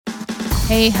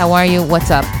Hey, how are you? What's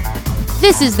up?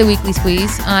 This is the Weekly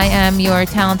Squeeze. I am your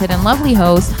talented and lovely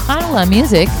host, Hanala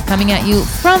Music, coming at you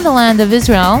from the land of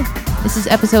Israel. This is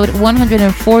episode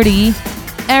 140,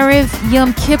 Erev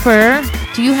Yom Kippur.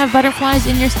 Do you have butterflies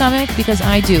in your stomach? Because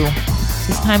I do.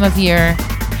 This time of year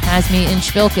has me in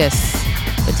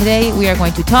shvilkus. But today we are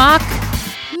going to talk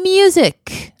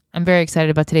music. I'm very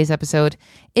excited about today's episode.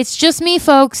 It's just me,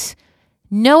 folks.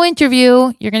 No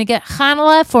interview. You're going to get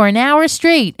Hanala for an hour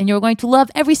straight, and you're going to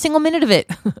love every single minute of it.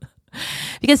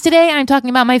 Because today I'm talking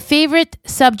about my favorite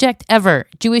subject ever,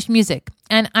 Jewish music.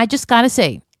 And I just got to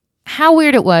say, how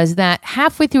weird it was that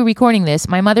halfway through recording this,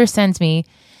 my mother sends me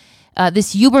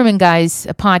this Huberman Guy's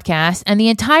podcast, and the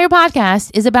entire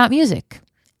podcast is about music.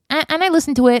 And I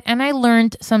listened to it, and I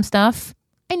learned some stuff.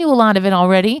 I knew a lot of it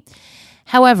already.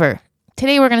 However,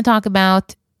 today we're going to talk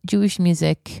about Jewish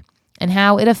music and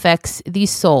how it affects the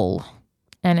soul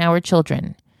and our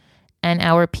children and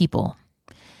our people.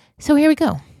 So here we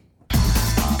go.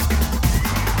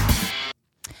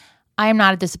 I am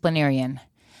not a disciplinarian,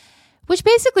 which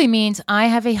basically means I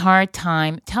have a hard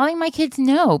time telling my kids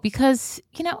no because,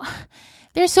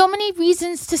 there's so many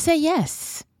reasons to say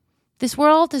yes. This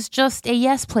world is just a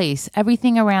yes place.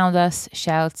 Everything around us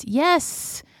shouts,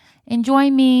 yes, enjoy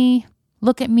me,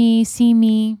 look at me, see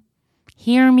me,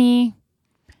 hear me.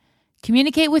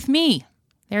 Communicate with me.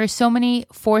 There are so many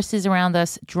forces around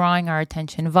us drawing our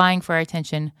attention, vying for our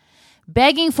attention,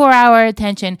 begging for our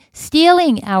attention,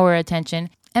 stealing our attention.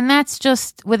 And that's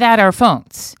just without our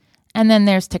phones. And then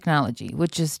there's technology,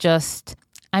 which is just,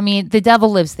 the devil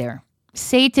lives there.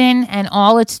 Satan and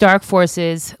all its dark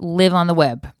forces live on the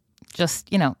web.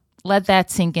 Just, let that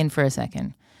sink in for a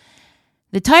second.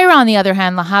 The Torah, on the other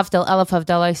hand, Lahavdil Elef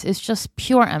Havdalos, is just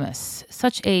pure emes.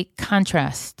 Such a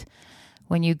contrast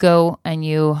when you go and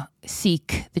you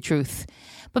seek the truth.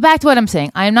 But back to what I'm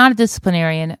saying. I am not a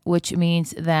disciplinarian, which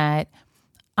means that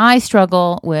I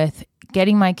struggle with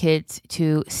getting my kids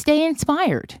to stay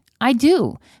inspired. I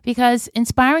do, because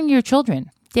inspiring your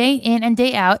children day in and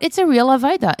day out, it's a real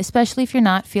avodah, especially if you're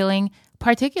not feeling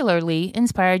particularly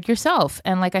inspired yourself.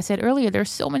 And like I said earlier, there's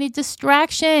so many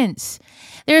distractions.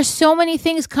 There's so many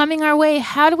things coming our way.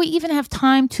 How do we even have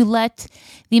time to let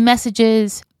the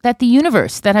messages that the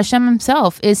universe, that Hashem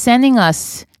himself is sending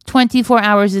us 24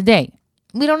 hours a day?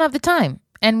 We don't have the time,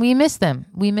 and we miss them.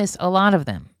 We miss a lot of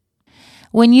them.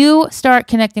 When you start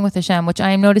connecting with Hashem, which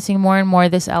I am noticing more and more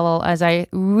this Elul as I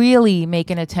really make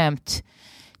an attempt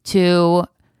to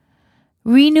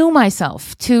renew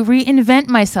myself, to reinvent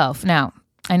myself. Now,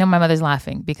 I know my mother's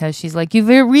laughing because she's like, you've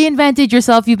reinvented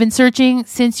yourself. You've been searching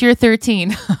since you're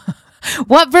 13.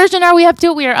 What version are we up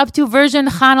to? We are up to version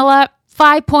Hanala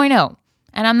 5.0.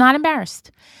 And I'm not embarrassed.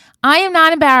 I am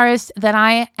not embarrassed that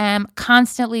I am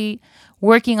constantly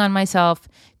working on myself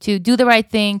to do the right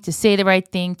thing, to say the right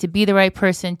thing, to be the right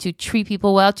person, to treat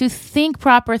people well, to think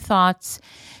proper thoughts,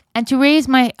 and to raise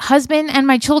my husband and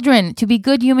my children to be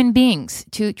good human beings,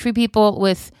 to treat people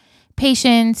with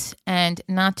patience and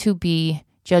not to be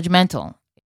judgmental.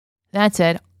 That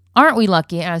said, aren't we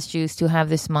lucky as Jews to have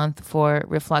this month for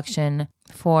reflection,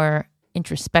 for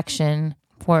introspection,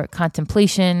 for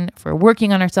contemplation, for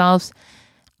working on ourselves?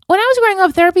 When I was growing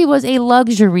up, therapy was a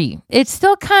luxury. It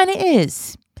still kind of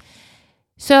is.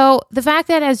 So the fact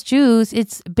that as Jews,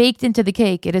 it's baked into the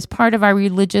cake, it is part of our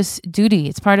religious duty.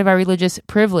 It's part of our religious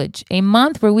privilege. A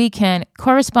month where we can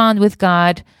correspond with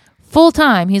God full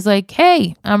time. He's like,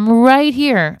 hey, I'm right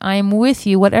here. I'm with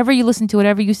you. Whatever you listen to,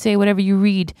 whatever you say, whatever you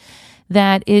read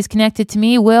that is connected to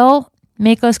me will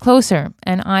make us closer.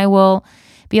 And I will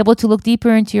be able to look deeper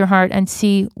into your heart and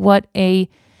see what a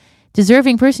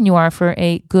deserving person you are for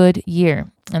a good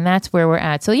year. And that's where we're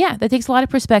at. So yeah, that takes a lot of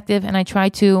perspective. And I try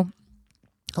to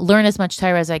learn as much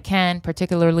Torah as I can,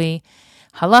 particularly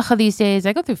halacha these days.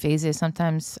 I go through phases.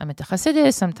 Sometimes I'm into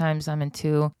Chassidus. Sometimes I'm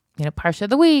into, Parsha of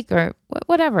the week or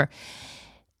whatever.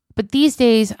 But these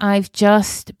days I've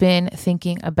just been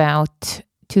thinking about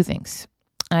two things.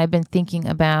 I've been thinking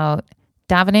about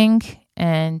davening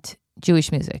and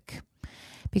Jewish music.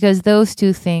 Because those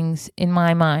two things, in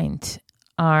my mind,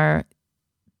 are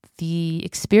the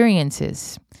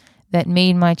experiences that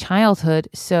made my childhood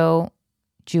so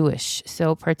Jewish,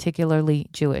 so particularly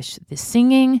Jewish. The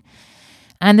singing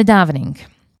and the davening.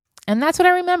 And that's what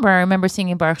I remember. I remember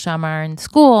singing Baruch Shamar in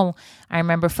school. I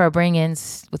remember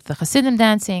Farbrengens with the Hasidim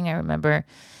dancing. I remember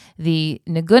the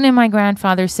Nigunim my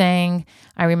grandfather sang.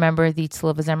 I remember the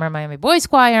Tzlov Zemer Miami Boys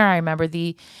Choir. I remember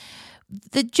the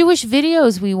Jewish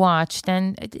videos we watched.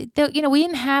 And, we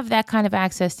didn't have that kind of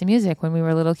access to music when we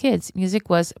were little kids. Music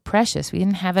was precious. We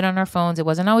didn't have it on our phones. It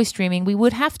wasn't always streaming. We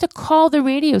would have to call the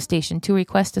radio station to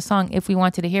request a song if we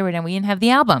wanted to hear it, and we didn't have the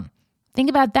album. Think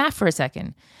about that for a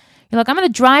second. You're like, I'm going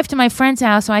to drive to my friend's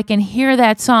house so I can hear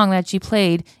that song that she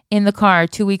played in the car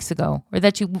 2 weeks ago, or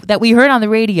that we heard on the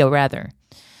radio, rather.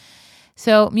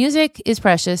 So music is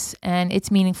precious and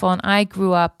it's meaningful. And I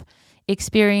grew up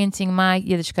experiencing my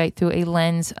Yiddishkeit through a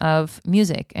lens of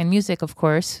music. And music, of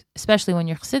course, especially when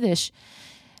you're Chassidish,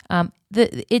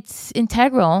 it's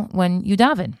integral when you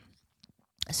daven.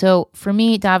 So for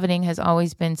me, davening has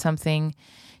always been something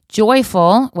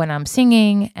joyful when I'm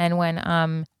singing and when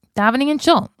I'm davening in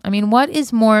shul. I mean, what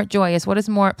is more joyous? What is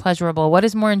more pleasurable? What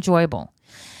is more enjoyable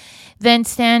than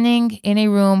standing in a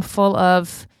room full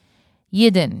of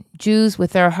Yidden, Jews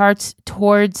with their hearts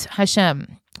towards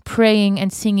Hashem, praying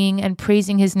and singing and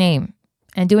praising His name,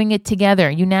 and doing it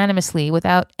together, unanimously,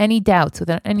 without any doubts,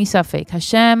 without any suffix.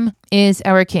 Hashem is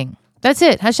our King. That's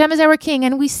it. Hashem is our King,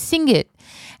 and we sing it,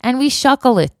 and we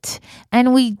shuckle it,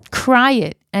 and we cry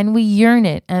it, and we yearn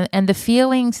it, and the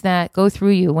feelings that go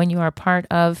through you when you are part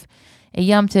of a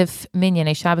Yom Tif minyan,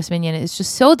 a Shabbos minyan, is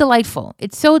just so delightful.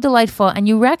 It's so delightful, and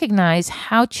you recognize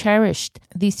how cherished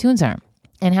these tunes are,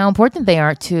 and how important they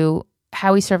are to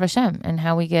how we serve Hashem, and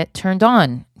how we get turned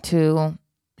on to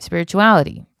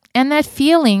spirituality. And that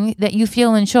feeling that you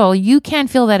feel in shul, you can't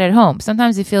feel that at home.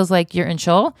 Sometimes it feels like you're in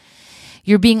shul,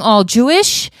 you're being all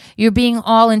Jewish, you're being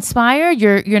all inspired,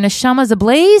 your neshama's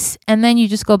ablaze, and then you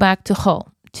just go back to chol,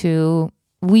 to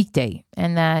weekday,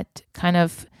 and that kind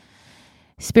of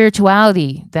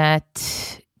spirituality,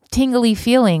 that tingly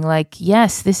feeling like,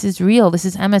 yes, this is real, this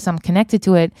is emes, I'm connected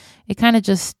to it, it kind of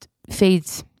just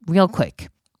fades real quick.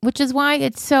 Which is why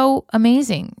it's so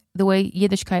amazing the way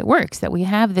Yiddishkeit works, that we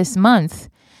have this month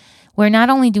where not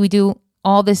only do we do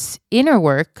all this inner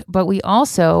work, but we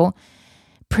also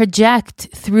project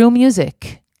through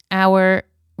music our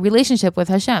relationship with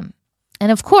Hashem.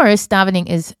 And of course, davening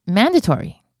is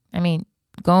mandatory. I mean,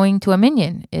 going to a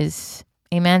minyan is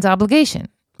a man's obligation,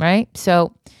 right?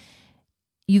 So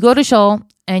you go to shul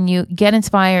and you get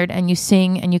inspired and you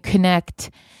sing and you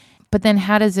connect, but then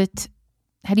how do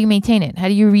you maintain it? How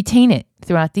do you retain it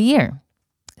throughout the year?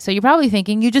 So you're probably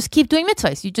thinking, you just keep doing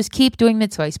mitzvahs. You just keep doing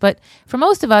mitzvahs. But for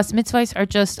most of us, mitzvahs are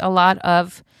just a lot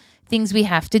of things we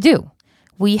have to do.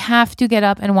 We have to get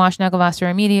up and wash Nagavasar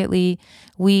immediately.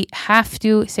 We have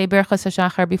to say Berachas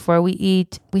HaShachar before we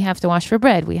eat. We have to wash for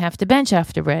bread. We have to bench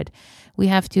after bread. We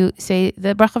have to say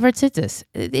the Bracha V'Tzitzis.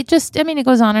 It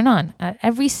goes on and on.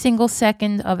 Every single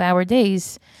second of our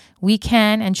days, we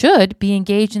can and should be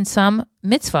engaged in some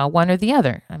mitzvah, one or the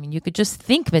other. I mean, you could just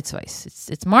think mitzvahs.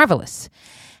 It's marvelous.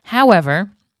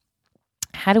 However,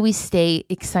 how do we stay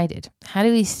excited? How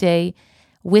do we stay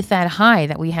with that high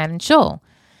that we had in shul?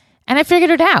 And I figured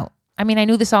it out. I mean, I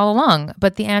knew this all along,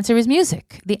 but the answer is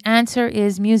music. The answer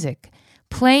is music.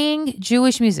 Playing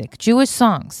Jewish music, Jewish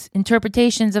songs,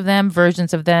 interpretations of them,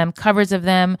 versions of them, covers of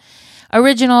them,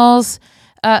 originals,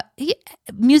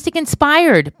 music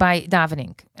inspired by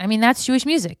davening. I mean, that's Jewish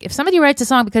music. If somebody writes a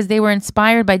song because they were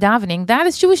inspired by davening, that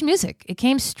is Jewish music. It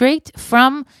came straight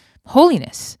from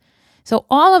holiness. So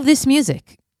all of this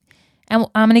music, and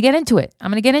I'm going to get into it. I'm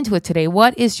going to get into it today.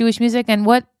 What is Jewish music and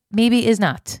what maybe is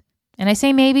not? And I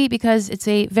say maybe because it's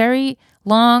a very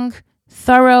long,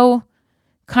 thorough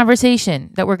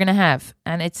conversation that we're going to have.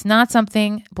 And it's not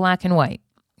something black and white.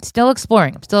 I'm still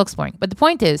exploring. But the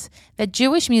point is that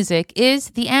Jewish music is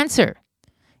the answer.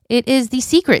 It is the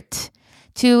secret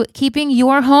to keeping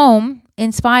your home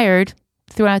inspired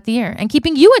throughout the year and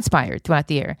keeping you inspired throughout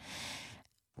the year.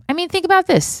 I mean, think about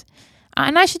this.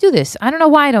 And I should do this. I don't know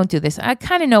why I don't do this. I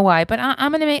kind of know why, but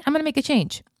I'm gonna make a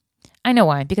change. I know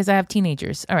why, because I have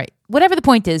teenagers. All right. Whatever the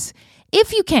point is,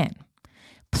 if you can,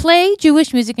 play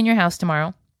Jewish music in your house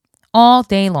tomorrow all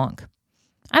day long.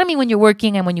 I don't mean when you're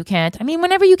working and when you can't. I mean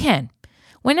whenever you can.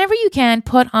 Whenever you can,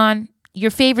 put on your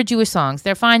favorite Jewish songs.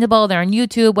 They're findable. They're on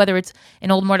YouTube, whether it's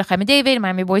an old Mordechai Ben David,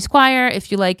 Miami Boys Choir.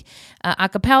 If you like a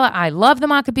cappella, I love the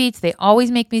Maccabeats. They always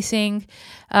make me sing.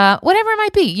 Whatever it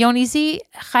might be. Yoni Z,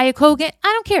 Chaya Kogan. I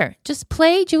don't care. Just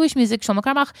play Jewish music, Shlomo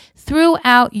Carlebach,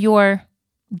 throughout your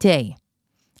day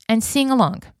and sing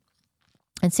along.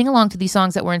 And sing along to these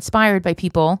songs that were inspired by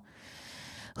people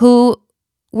who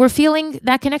were feeling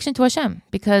that connection to Hashem.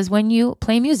 Because when you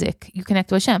play music, you connect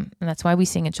to Hashem. And that's why we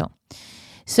sing in Shul.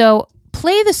 So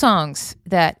play the songs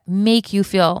that make you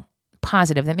feel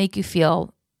positive, that make you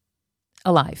feel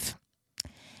alive.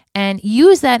 And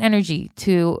use that energy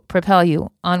to propel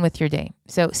you on with your day.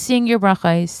 So sing your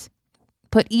brachos.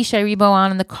 Put Ishay Ribo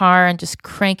on in the car and just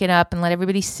crank it up and let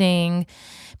everybody sing.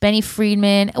 Benny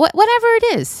Friedman, whatever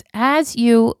it is. As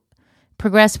you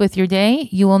progress with your day,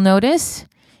 you will notice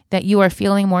that you are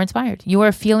feeling more inspired. You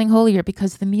are feeling holier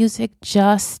because the music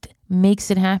just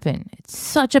makes it happen. It's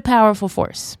such a powerful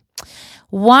force.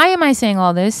 Why am I saying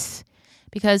all this?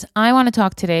 Because I want to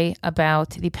talk today about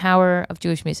the power of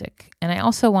Jewish music. And I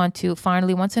also want to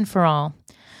finally, once and for all,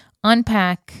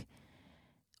 unpack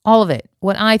all of it.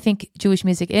 What I think Jewish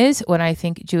music is, what I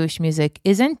think Jewish music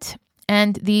isn't,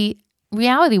 and the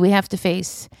reality we have to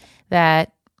face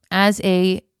that as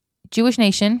a Jewish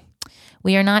nation,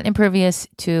 we are not impervious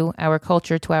to our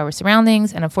culture, to our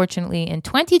surroundings. And unfortunately, in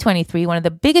 2023, one of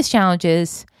the biggest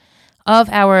challenges of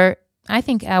our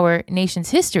nation's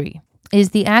history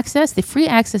is the free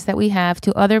access that we have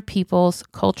to other people's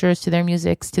cultures, to their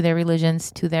musics, to their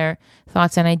religions, to their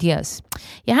thoughts and ideas.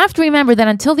 You have to remember that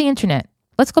until the internet,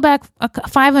 let's go back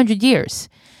 500 years,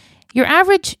 your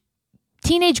average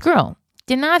teenage girl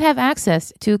did not have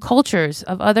access to cultures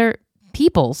of other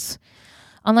peoples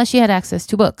unless she had access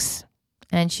to books.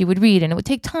 And she would read, and it would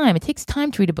take time. It takes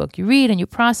time to read a book. You read and you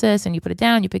process and you put it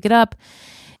down, you pick it up.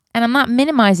 And I'm not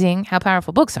minimizing how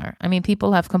powerful books are. I mean,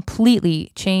 people have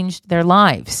completely changed their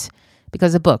lives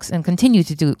because of books and continue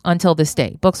to do until this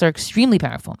day. Books are extremely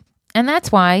powerful. And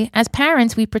that's why, as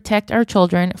parents, we protect our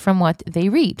children from what they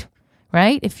read,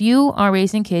 right? If you are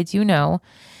raising kids, you know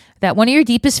that one of your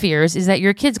deepest fears is that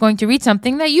your kid's going to read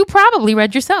something that you probably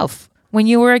read yourself when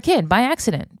you were a kid by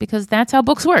accident, because that's how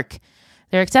books work.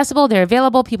 They're accessible, they're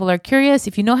available, people are curious.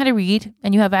 If you know how to read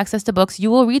and you have access to books,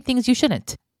 you will read things you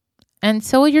shouldn't. And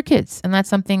so will your kids. And that's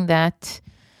something that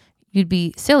you'd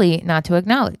be silly not to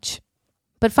acknowledge.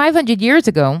 But 500 years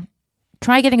ago,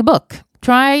 try getting a book.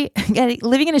 Try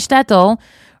living in a shtetl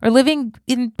or living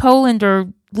in Poland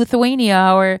or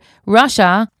Lithuania or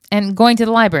Russia and going to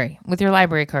the library with your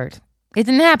library card. It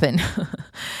didn't happen.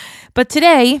 But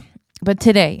today,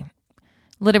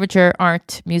 literature,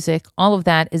 art, music, all of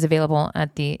that is available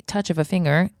at the touch of a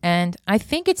finger. And I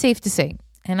think it's safe to say,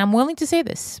 and I'm willing to say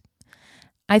this,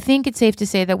 I think it's safe to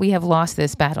say that we have lost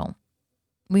this battle.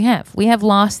 We have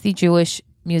lost the Jewish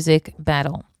music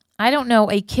battle. I don't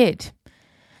know a kid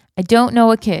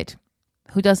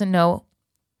who doesn't know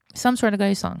some sort of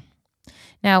Goyish song.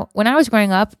 Now, when I was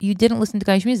growing up, you didn't listen to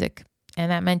Goyish music. And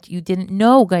that meant you didn't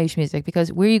know Goyish music,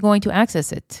 because where are you going to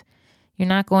access it? You're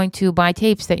not going to buy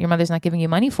tapes that your mother's not giving you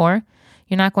money for.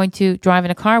 You're not going to drive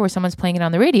in a car where someone's playing it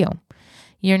on the radio.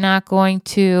 You're not going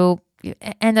to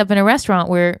end up in a restaurant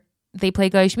where they play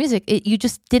Goyish music. You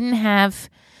just didn't have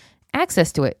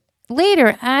access to it.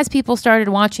 Later, as people started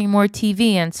watching more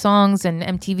TV and songs and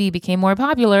MTV became more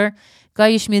popular,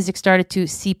 Goyish music started to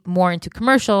seep more into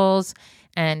commercials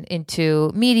and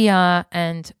into media.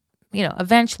 And,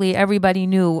 eventually everybody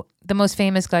knew the most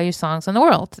famous Goyish songs in the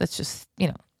world. That's just,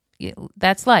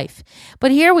 that's life.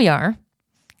 But here we are,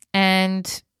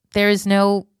 and there is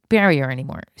no barrier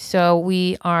anymore. So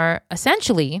we are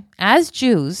essentially, as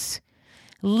Jews,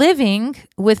 living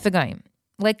with the Goyim,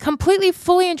 like completely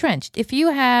fully entrenched. If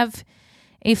you have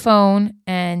a phone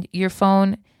and your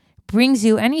phone brings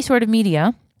you any sort of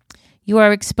media, you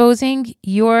are exposing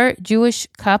your Jewish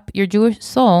cup, your Jewish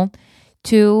soul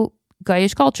to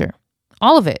Goyish culture.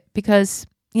 All of it, because,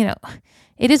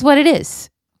 it is what it is.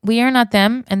 We are not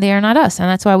them and they are not us. And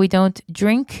that's why we don't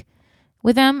drink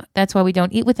with them. That's why we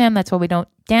don't eat with them. That's why we don't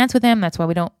dance with them. That's why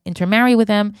we don't intermarry with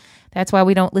them. That's why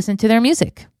we don't listen to their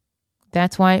music.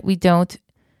 That's why we don't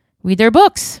read their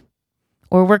books,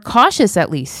 or we're cautious at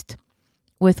least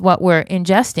with what we're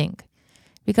ingesting,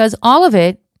 because all of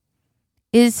it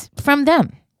is from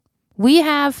them. We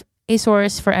have a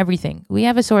source for everything. We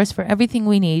have a source for everything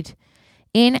we need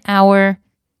in our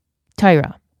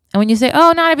Torah. And when you say,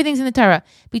 oh, not everything's in the Torah,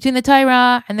 between the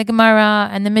Torah and the Gemara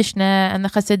and the Mishnah and the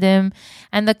Hasidim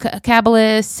and the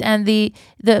Kabbalists and the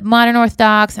modern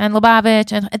Orthodox and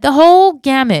Lubavitch and the whole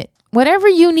gamut, whatever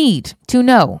you need to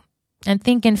know and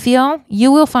think and feel, you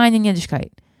will find in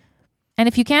Yiddishkeit. And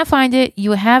if you can't find it,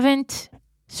 you haven't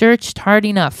searched hard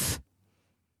enough.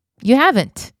 You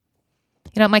haven't.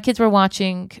 My kids were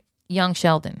watching Young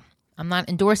Sheldon. I'm not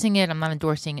endorsing it. I'm not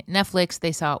endorsing Netflix.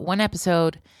 They saw one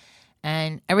episode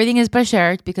and everything is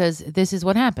bashert because this is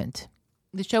what happened.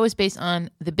 The show is based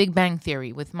on The Big Bang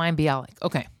Theory with Mayim Bialik.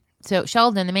 Okay. So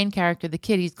Sheldon, the main character, the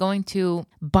kid, he's going to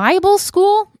Bible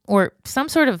school or some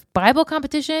sort of Bible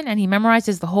competition, and he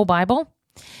memorizes the whole Bible.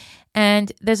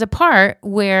 And there's a part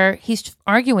where he's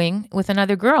arguing with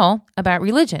another girl about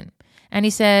religion. And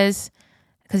he says,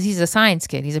 because he's a science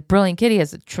kid, he's a brilliant kid, he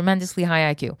has a tremendously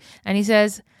high IQ. And he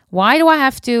says, why do I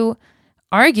have to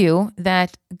argue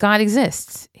that God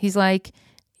exists? He's like,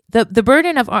 the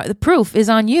burden of the proof is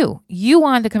on you. You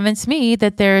want to convince me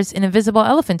that there's an invisible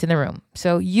elephant in the room.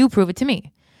 So you prove it to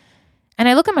me. And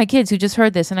I look at my kids who just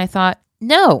heard this and I thought,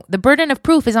 no, the burden of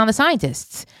proof is on the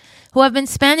scientists who have been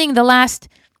spending the last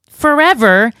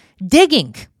forever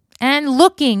digging and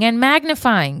looking and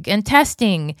magnifying and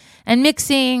testing and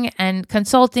mixing and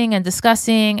consulting and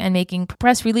discussing and making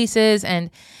press releases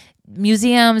and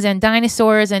museums and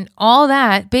dinosaurs and all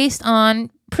that based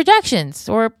on projections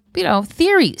or,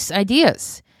 theories,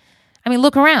 ideas. I mean,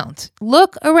 look around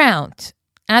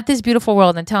at this beautiful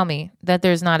world and tell me that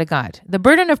there's not a God. The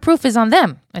burden of proof is on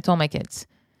them, I told my kids.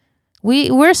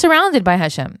 We're surrounded by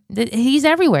Hashem. He's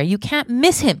everywhere. You can't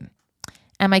miss him.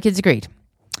 And my kids agreed.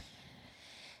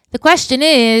 The question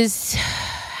is,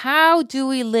 how do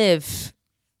we live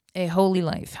a holy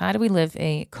life? How do we live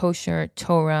a kosher,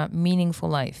 Torah, meaningful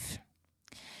life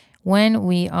when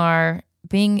we are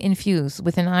being infused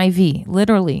with an IV,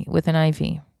 literally with an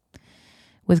IV,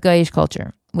 with Goyish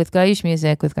culture, with Goyish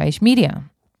music, with Goyish media?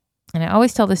 And I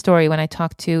always tell the story when I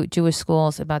talk to Jewish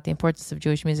schools about the importance of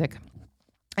Jewish music.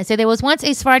 I say there was once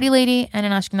a Sephardi lady and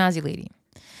an Ashkenazi lady.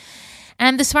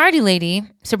 And the Sephardi lady,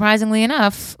 surprisingly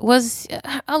enough, was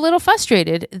a little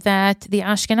frustrated that the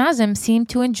Ashkenazim seemed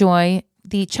to enjoy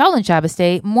the Cholent Shabbos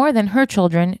day more than her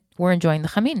children were enjoying the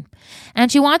Chamin.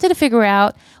 And she wanted to figure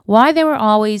out why they were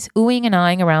always oohing and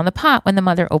eyeing around the pot when the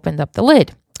mother opened up the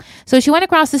lid. So she went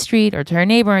across the street or to her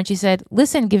neighbor and she said,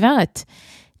 "Listen, Geveret,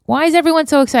 why is everyone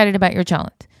so excited about your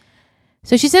Cholent?"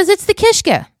 So she says, "It's the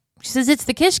kishke." She says, "It's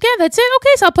the kishke? That's it?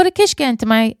 Okay, so I'll put a kishke into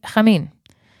my Chamin."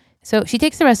 So she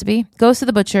takes the recipe, goes to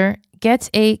the butcher, gets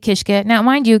a kishke. Now,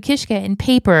 mind you, kishke in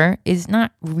paper is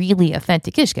not really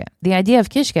authentic kishke. The idea of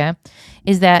kishke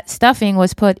is that stuffing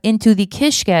was put into the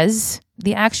kishkes,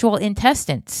 the actual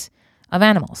intestines of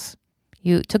animals.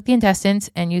 You took the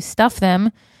intestines and you stuff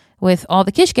them with all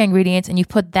the kishke ingredients and you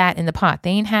put that in the pot.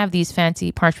 They ain't have these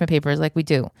fancy parchment papers like we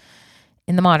do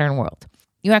in the modern world.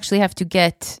 You actually have to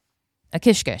get a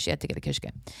kishke. She had to get a kishke.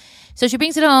 So she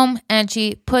brings it home and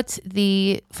she puts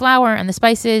the flour and the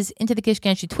spices into the kishke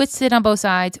and she twists it on both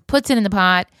sides, puts it in the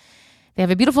pot. They have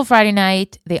a beautiful Friday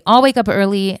night. They all wake up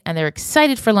early and they're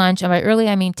excited for lunch. And by early,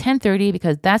 I mean 10:30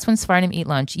 because that's when Sephardim eat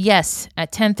lunch. Yes,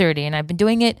 at 10:30. And I've been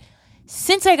doing it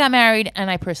since I got married and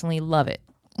I personally love it.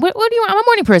 What do you want? I'm a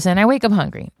morning person. I wake up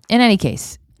hungry. In any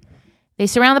case, they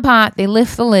surround the pot, they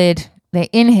lift the lid, they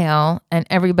inhale, and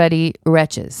everybody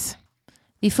retches.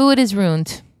 The food is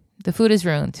ruined. The food is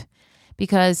ruined.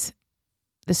 Because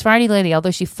the Sephardi lady, although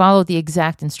she followed the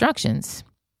exact instructions,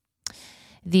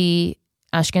 the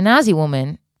Ashkenazi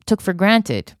woman took for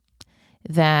granted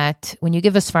that when you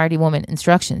give a Sephardi woman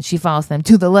instructions, she follows them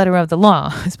to the letter of the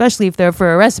law, especially if they're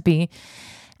for a recipe,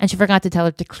 and she forgot to tell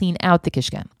her to clean out the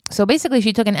kishke. So basically,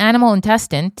 she took an animal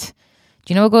intestine. Do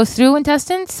you know what goes through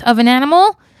intestines of an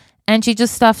animal? And she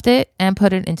just stuffed it and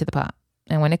put it into the pot.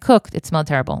 And when it cooked, it smelled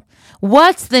terrible.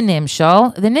 What's the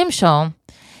nimshal? The nimshal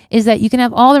is that you can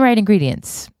have all the right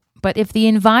ingredients, but if the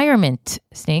environment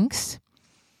stinks,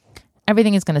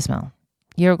 everything is going to smell.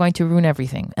 You're going to ruin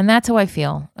everything. And that's how I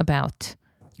feel about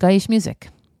Goyish music.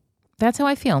 That's how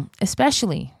I feel,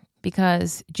 especially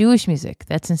because Jewish music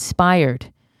that's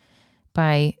inspired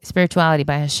by spirituality,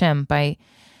 by Hashem, by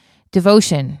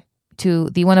devotion to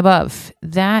the one above,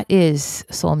 that is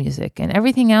soul music. And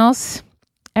everything else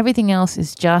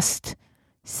is just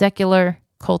secular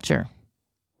culture.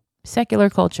 Secular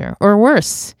culture, or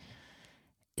worse,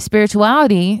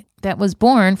 spirituality that was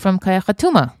born from Kaya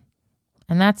Chatuma.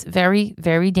 And that's very,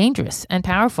 very dangerous and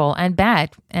powerful and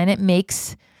bad. And it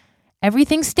makes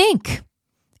everything stink.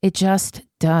 It just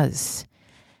does.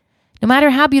 No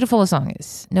matter how beautiful a song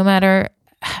is, no matter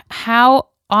how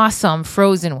awesome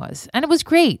Frozen was, and it was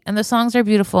great, and the songs are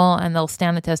beautiful and they'll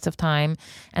stand the test of time.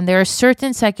 And there are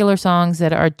certain secular songs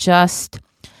that are just,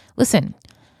 listen,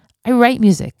 I write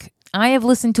music. I have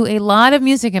listened to a lot of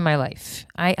music in my life.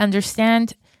 I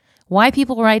understand why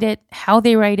people write it, how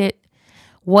they write it,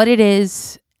 what it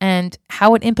is, and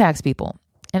how it impacts people.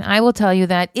 And I will tell you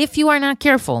that if you are not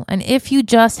careful, and if you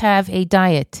just have a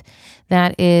diet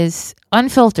that is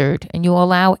unfiltered and you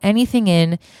allow anything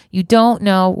in, you don't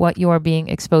know what you are being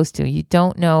exposed to. You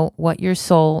don't know what your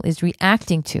soul is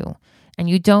reacting to. And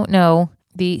you don't know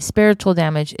the spiritual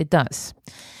damage it does.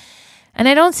 And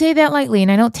I don't say that lightly,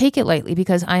 and I don't take it lightly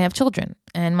because I have children.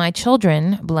 And my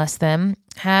children, bless them,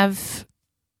 have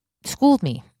schooled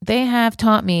me. They have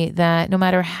taught me that no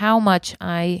matter how much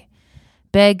I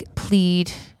beg, plead,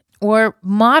 or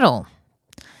model,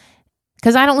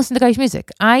 because I don't listen to Goyish music.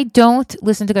 I don't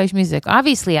listen to Goyish music.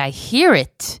 Obviously, I hear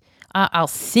it. I'll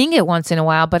sing it once in a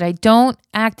while, but I don't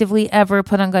actively ever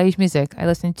put on Goyish music. I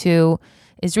listen to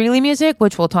Israeli music,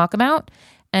 which we'll talk about.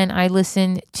 And I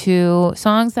listen to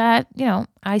songs that,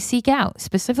 I seek out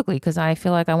specifically because I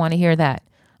feel like I want to hear that.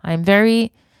 I'm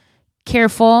very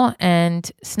careful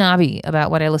and snobby about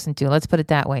what I listen to. Let's put it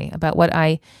that way, about what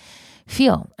I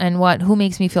feel and who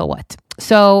makes me feel what.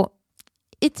 So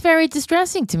it's very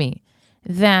distressing to me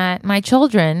that my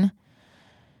children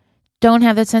don't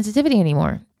have that sensitivity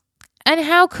anymore. And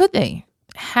how could they?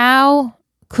 How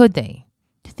could they?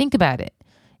 Think about it.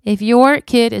 If your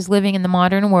kid is living in the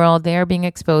modern world, they are being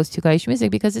exposed to Goyish music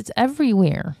because it's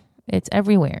everywhere. It's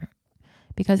everywhere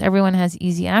because everyone has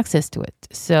easy access to it.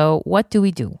 So what do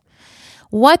we do?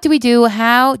 What do we do?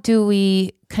 How do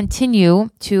we continue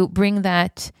to bring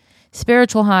that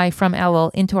spiritual high from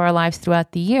Elul into our lives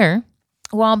throughout the year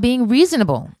while being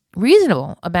reasonable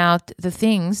about the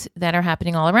things that are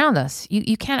happening all around us?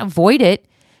 You can't avoid it.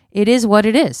 It is what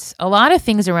it is. A lot of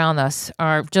things around us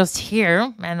are just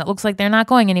here and it looks like they're not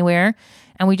going anywhere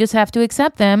and we just have to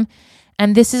accept them.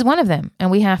 And this is one of them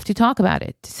and we have to talk about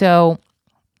it. So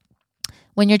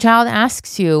when your child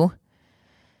asks you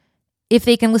if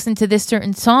they can listen to this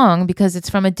certain song because it's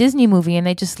from a Disney movie and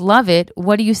they just love it,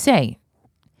 what do you say?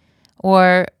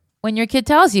 Or when your kid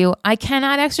tells you, I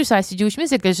cannot exercise to Jewish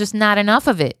music, there's just not enough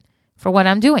of it for what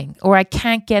I'm doing, or I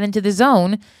can't get into the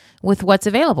zone with what's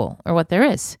available or what there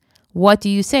is. What do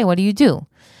you say? What do you do?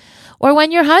 Or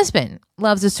when your husband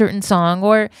loves a certain song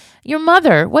or your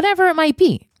mother, whatever it might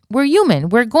be. We're human.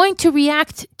 We're going to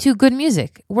react to good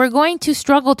music. We're going to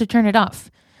struggle to turn it off.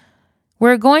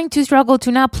 We're going to struggle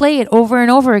to not play it over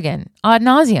and over again, ad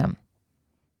nauseum,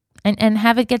 and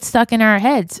have it get stuck in our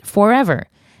heads forever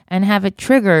and have it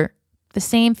trigger the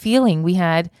same feeling we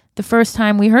had the first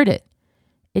time we heard it.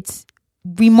 It's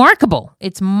remarkable.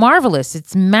 It's marvelous.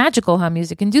 It's magical how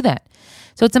music can do that.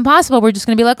 So it's impossible. We're just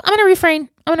going to be like, I'm going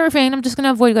to refrain. I'm just going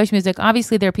to avoid Goyish music.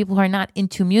 Obviously, there are people who are not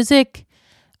into music.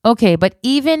 Okay, but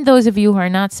even those of you who are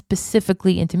not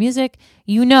specifically into music,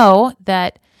 you know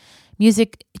that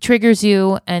music triggers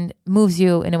you and moves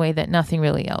you in a way that nothing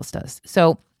really else does.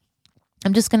 So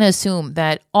I'm just going to assume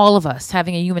that all of us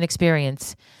having a human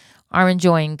experience are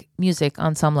enjoying music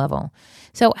on some level.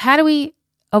 So how do we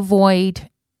avoid,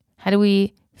 how do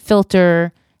we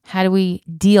filter, how do we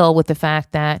deal with the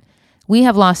fact that we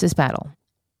have lost this battle?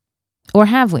 Or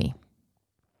have we?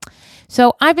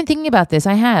 So I've been thinking about this.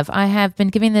 I have been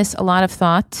giving this a lot of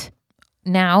thought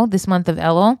now, this month of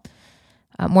Elul,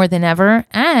 more than ever.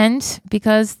 And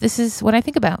because this is what I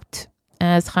think about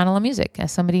as Chanukah music,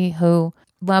 as somebody who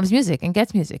loves music and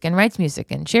gets music and writes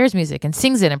music and shares music and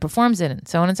sings it and performs it and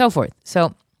so on and so forth.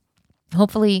 So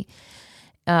hopefully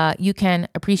you can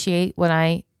appreciate what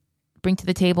I bring to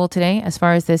the table today as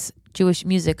far as this Jewish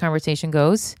music conversation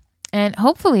goes. And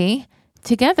hopefully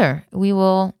together we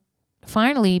will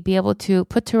finally be able to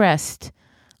put to rest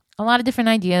a lot of different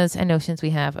ideas and notions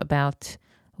we have about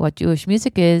what Jewish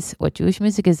music is, what Jewish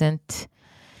music isn't,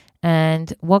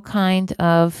 and what kind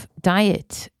of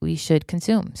diet we should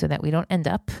consume so that we don't end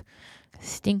up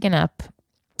stinking up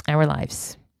our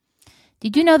lives.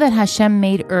 Did you know that Hashem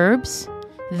made herbs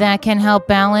that can help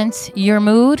balance your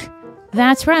mood?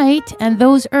 That's right, and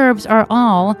those herbs are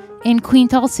all in Queen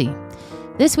Tulsi.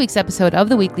 This week's episode of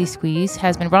The Weekly Squeeze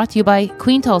has been brought to you by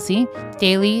Queen Tulsi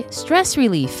Daily Stress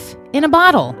Relief in a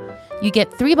bottle. You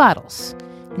get 3 bottles,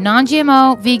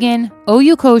 non-GMO, vegan,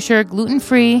 OU kosher,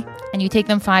 gluten-free, and you take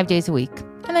them 5 days a week.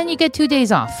 And then you get 2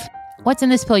 days off. What's in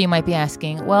this pill, you might be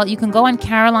asking? Well, you can go on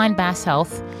Caroline Bass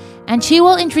Health, and she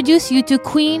will introduce you to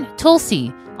Queen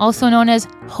Tulsi, also known as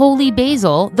Holy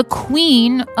Basil, the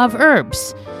queen of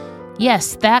herbs.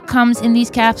 Yes, that comes in these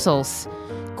capsules.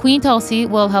 Queen Tulsi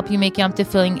will help you make Yom Tov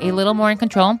feeling a little more in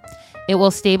control. It will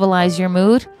stabilize your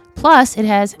mood. Plus, it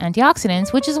has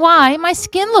antioxidants, which is why my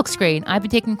skin looks great. I've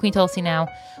been taking Queen Tulsi now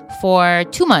for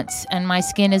 2 months, and my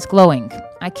skin is glowing.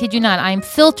 I kid you not, I'm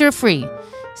filter-free.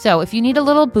 So if you need a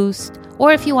little boost,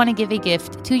 or if you want to give a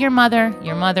gift to your mother,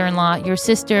 your mother-in-law, your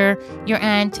sister, your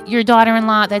aunt, your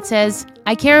daughter-in-law that says,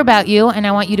 I care about you, and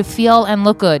I want you to feel and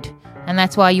look good. And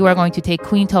that's why you are going to take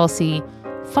Queen Tulsi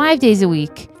 5 days a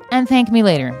week and thank me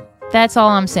later. That's all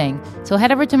I'm saying. So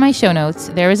head over to my show notes.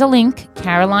 There is a link,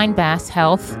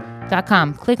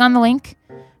 CarolineBassHealth.com. Click on the link,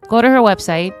 go to her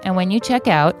website, and when you check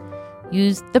out,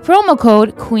 use the promo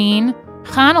code Queen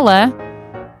Chanukah,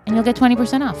 and you'll get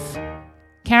 20% off.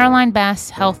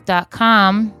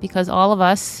 CarolineBassHealth.com, because all of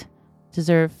us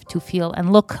deserve to feel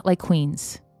and look like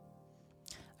queens.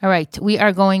 All right, we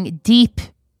are going deep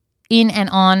in and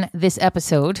on this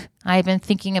episode. I've been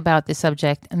thinking about this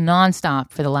subject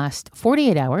nonstop for the last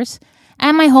 48 hours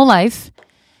and my whole life.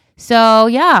 So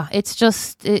yeah, it's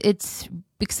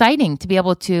exciting to be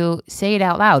able to say it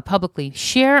out loud publicly,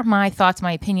 share my thoughts,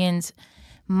 my opinions,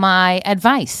 my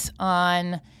advice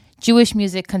on Jewish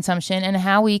music consumption and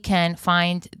how we can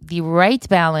find the right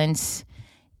balance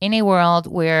in a world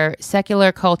where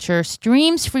secular culture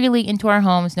streams freely into our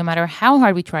homes, no matter how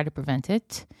hard we try to prevent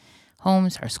it.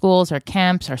 homes, our schools, our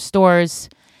camps, our stores,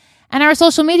 and our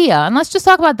social media. And let's just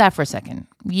talk about that for a second.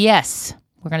 Yes,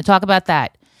 we're going to talk about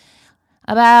that.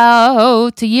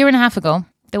 About a year and a half ago,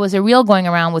 there was a reel going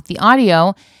around with the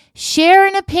audio, share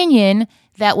an opinion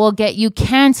that will get you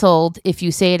canceled if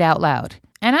you say it out loud.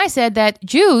 And I said that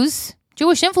Jewish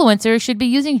influencers should be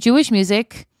using Jewish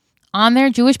music on their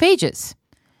Jewish pages.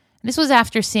 This was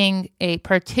after seeing a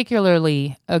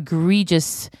particularly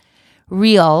egregious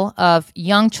reel of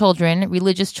young children,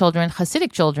 religious children,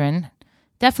 Hasidic children,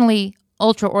 definitely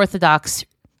ultra-Orthodox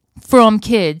from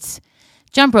kids,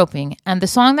 jump roping. And the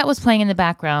song that was playing in the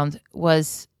background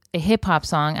was a hip-hop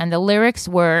song, and the lyrics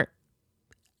were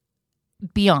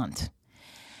beyond.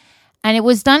 And it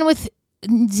was done with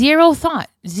zero thought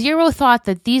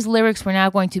that these lyrics were now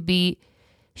going to be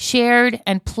shared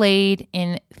and played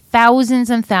in thousands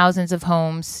and thousands of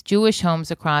homes, Jewish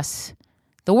homes across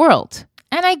the world.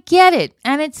 And I get it.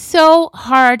 And it's so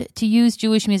hard to use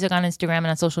Jewish music on Instagram and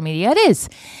on social media. It is.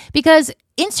 Because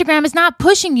Instagram is not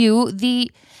pushing you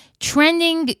the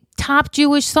trending top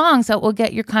Jewish songs that will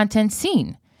get your content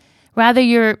seen. Rather,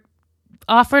 you're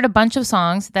offered a bunch of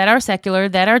songs that are secular,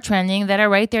 that are trending, that are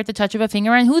right there at the touch of a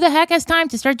finger. And who the heck has time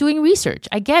to start doing research?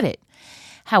 I get it.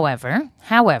 However,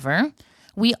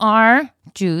 we are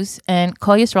Jews, and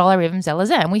Kol Yisrael Arevim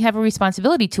Zelazeh, and we have a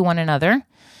responsibility to one another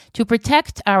to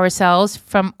protect ourselves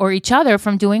from, or each other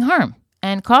from doing harm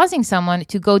and causing someone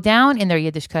to go down in their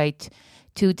Yiddishkeit,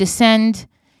 to descend,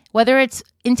 whether it's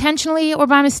intentionally or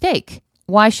by mistake.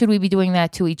 Why should we be doing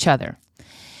that to each other?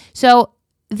 So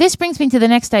this brings me to the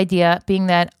next idea, being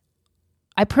that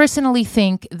I personally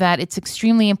think that it's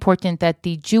extremely important that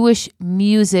the Jewish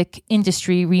music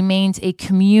industry remains a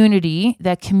community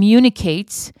that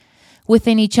communicates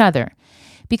within each other.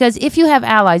 Because if you have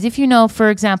allies, if you know, for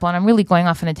example, and I'm really going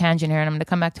off on a tangent here, and I'm going to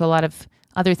come back to a lot of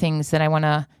other things that I want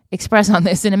to express on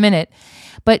this in a minute.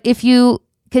 But if you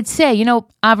could say,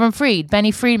 Avram Fried,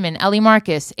 Benny Friedman, Ellie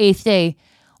Marcus, Eighth Day,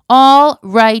 all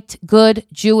write good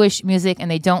Jewish music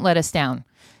and they don't let us down.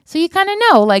 So you kind of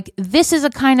know, this is a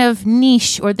kind of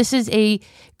niche, or this is a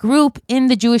group in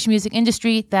the Jewish music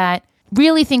industry that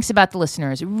really thinks about the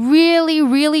listeners, really,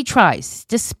 really tries,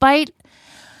 despite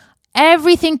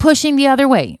everything pushing the other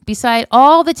way, beside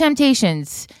all the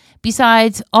temptations,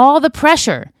 besides all the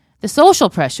pressure, the social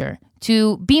pressure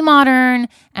to be modern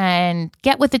and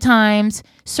get with the times.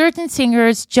 Certain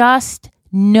singers just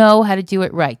know how to do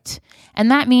it right.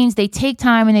 And that means they take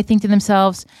time and they think to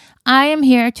themselves, I am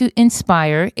here to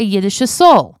inspire a Yiddish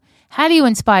soul. How do you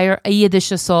inspire a Yiddish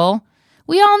soul?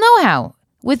 We all know how.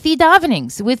 With the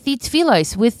davenings, with the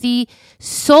tefillos, with the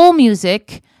soul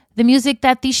music, the music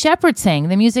that the shepherds sang,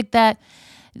 the music that,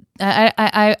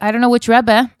 I don't know which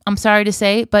Rebbe, I'm sorry to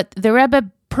say, but the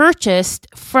Rebbe purchased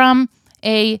from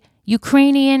a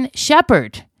Ukrainian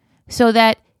shepherd so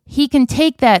that he can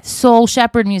take that soul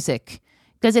shepherd music,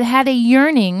 because it had a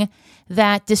yearning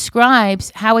that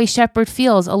describes how a shepherd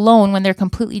feels alone when they're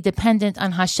completely dependent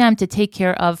on Hashem to take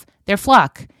care of their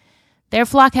flock. Their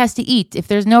flock has to eat. If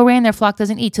there's no rain, their flock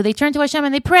doesn't eat. So they turn to Hashem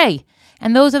and they pray.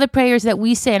 And those are the prayers that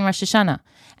we say in Rosh Hashanah.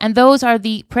 And those are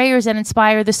the prayers that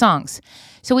inspire the songs.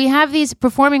 So we have these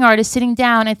performing artists sitting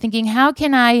down and thinking, how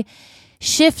can I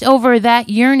shift over that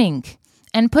yearning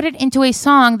and put it into a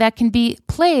song that can be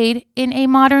played in a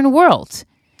modern world?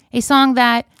 A song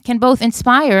that can both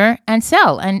inspire and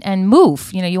sell and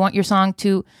move. You want your song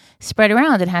to spread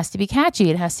around. It has to be catchy.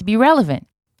 It has to be relevant.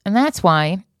 And that's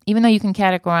why, even though you can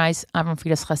categorize Avram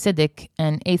Fried as Hasidic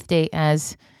and Eighth Day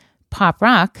as pop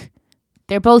rock,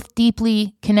 they're both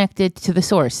deeply connected to the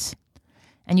source.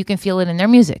 And you can feel it in their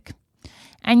music.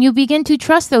 And you begin to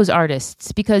trust those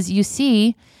artists because you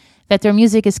see that their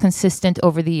music is consistent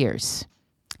over the years.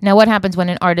 Now, what happens when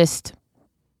an artist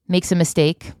makes a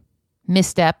mistake,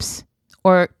 missteps,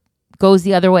 or goes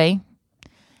the other way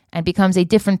and becomes a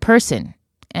different person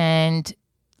and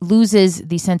loses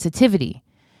the sensitivity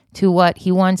to what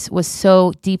he once was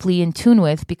so deeply in tune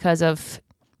with because of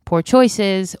poor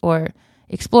choices or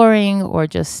exploring or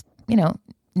just,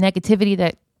 negativity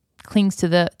that clings to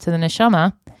the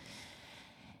neshama,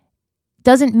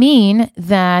 doesn't mean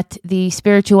that the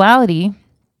spirituality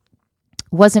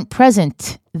wasn't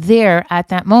present there at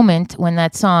that moment when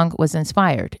that song was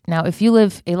inspired. Now, if you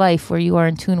live a life where you are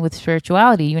in tune with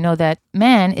spirituality, you know that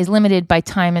man is limited by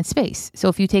time and space. So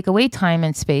if you take away time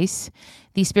and space,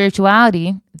 the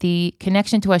spirituality, the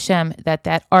connection to Hashem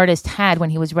that artist had when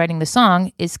he was writing the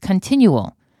song is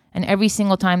continual. And every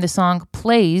single time the song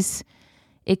plays,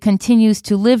 it continues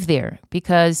to live there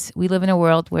because we live in a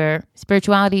world where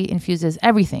spirituality infuses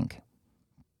everything.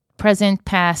 Present,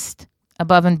 past,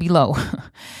 above and below.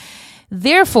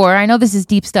 Therefore, I know this is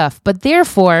deep stuff, but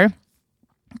therefore,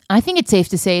 I think it's safe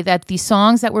to say that the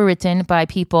songs that were written by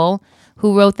people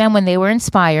who wrote them when they were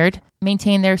inspired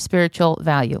maintain their spiritual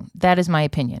value. That is my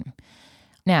opinion.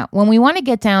 Now, when we want to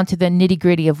get down to the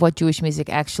nitty-gritty of what Jewish music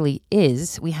actually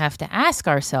is, we have to ask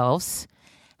ourselves,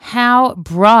 how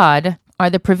broad are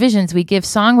the provisions we give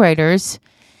songwriters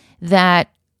that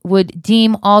would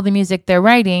deem all the music they're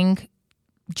writing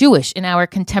Jewish in our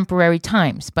contemporary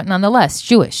times, but nonetheless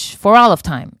Jewish for all of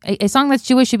time. A song that's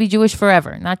Jewish should be Jewish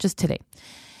forever, not just today.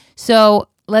 So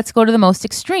let's go to the most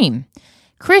extreme.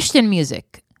 Christian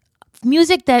music.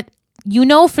 Music that you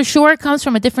know for sure comes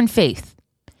from a different faith.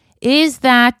 Is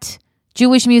that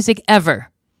Jewish music ever?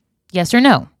 Yes or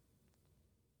no?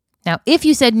 Now, if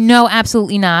you said no,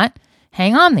 absolutely not,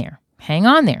 hang on there. Hang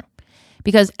on there.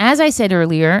 Because as I said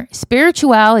earlier,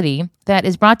 spirituality that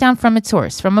is brought down from its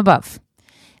source, from above,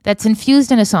 that's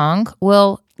infused in a song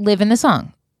will live in the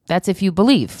song. That's if you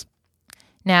believe.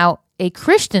 Now, a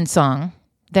Christian song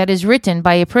that is written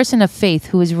by a person of faith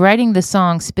who is writing the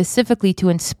song specifically to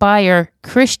inspire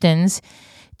Christians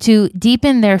to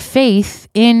deepen their faith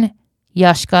in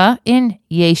Yashka, in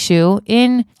Yeshu,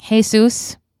 in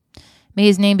Jesus, may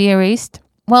his name be erased.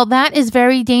 Well, that is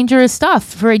very dangerous stuff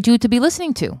for a Jew to be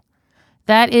listening to.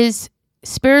 That is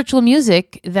spiritual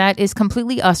music that is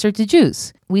completely usher to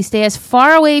Jews. We stay as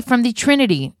far away from the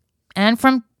Trinity and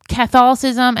from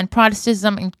Catholicism and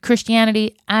Protestantism and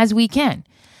Christianity as we can.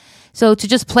 So to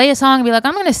just play a song and be like,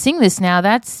 I'm going to sing this now,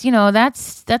 that's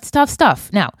tough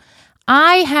stuff. Now,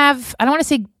 I don't want to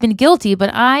say been guilty, but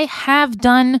I have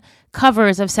done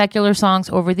covers of secular songs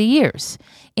over the years,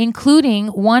 including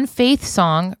one faith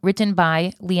song written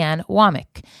by Leanne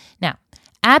Womack. Now,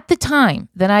 at the time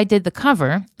that I did the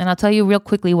cover, and I'll tell you real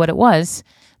quickly what it was,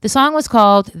 the song was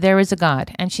called There Is a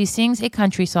God, and she sings a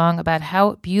country song about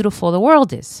how beautiful the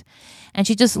world is. And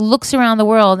she just looks around the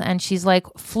world and she's like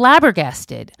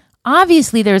flabbergasted.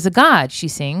 Obviously, there's a God, she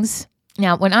sings.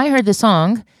 Now, when I heard the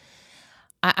song,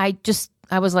 I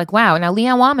was like, wow. Now,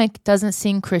 Leanne Womack doesn't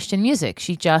sing Christian music.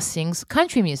 She just sings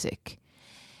country music.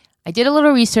 I did a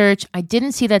little research. I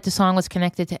didn't see that the song was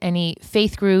connected to any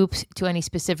faith groups, to any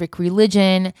specific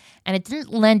religion, and it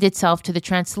didn't lend itself to the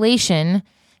translation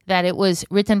that it was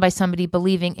written by somebody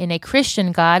believing in a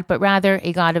Christian God, but rather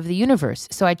a God of the universe.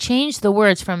 So I changed the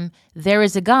words from there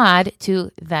is a God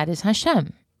to that is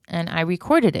Hashem. And I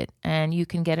recorded it, and you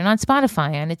can get it on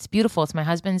Spotify, and it's beautiful. It's my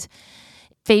husband's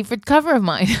favorite cover of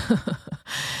mine.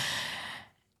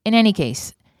 In any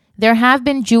case, there have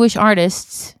been Jewish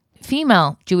artists,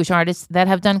 female Jewish artists, that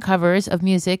have done covers of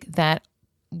music that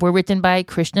were written by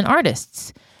Christian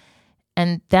artists.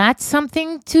 And that's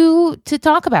something to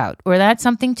talk about, or that's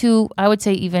something to, I would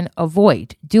say, even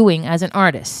avoid doing as an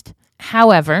artist.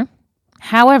 However,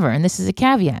 and this is a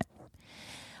caveat,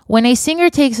 when a singer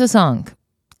takes a song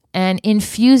and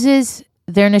infuses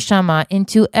their neshama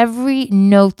into every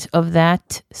note of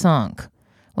that song.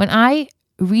 When I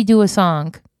redo a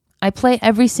song, I play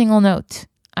every single note.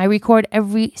 I record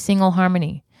every single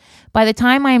harmony. By the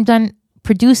time I am done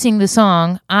producing the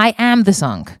song, I am the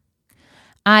song.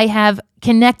 I have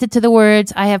connected to the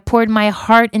words. I have poured my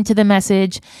heart into the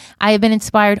message. I have been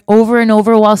inspired over and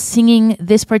over while singing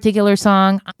this particular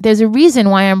song. There's a reason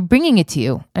why I'm bringing it to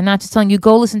you and not just telling you,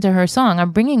 go listen to her song.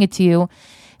 I'm bringing it to you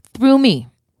through me.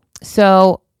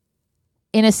 So,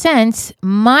 in a sense,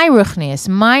 my ruchnius,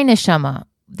 my neshama,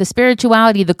 the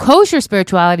spirituality, the kosher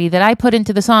spirituality that I put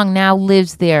into the song now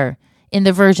lives there in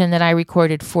the version that I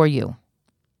recorded for you.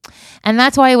 And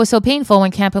that's why it was so painful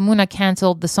when Camp Emunah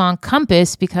canceled the song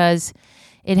Compass, because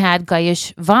it had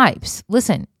Gayish vibes.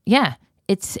 Listen, yeah,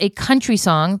 it's a country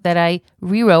song that I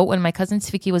rewrote when my cousin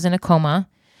Tzviki was in a coma.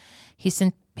 He's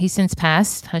since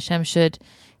passed. Hashem should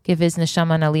give his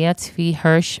neshama an aliyah, Tzvi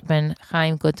Hirsch ben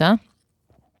Chaim Gutta.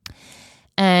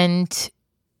 And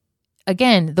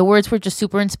again, the words were just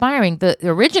super inspiring. The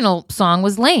original song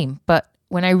was lame, but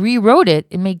when I rewrote it,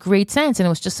 it made great sense. And it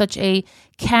was just such a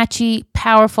catchy,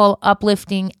 powerful,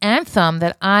 uplifting anthem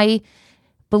that I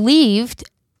believed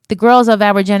the girls of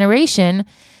our generation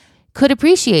could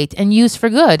appreciate and use for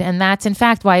good. And that's, in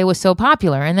fact, why it was so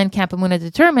popular. And then Camp Emunah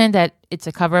determined that it's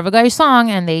a cover of a guy's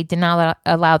song, and they did not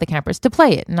allow the campers to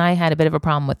play it. And I had a bit of a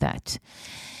problem with that.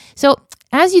 So,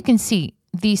 as you can see,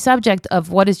 the subject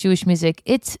of what is Jewish music,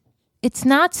 it's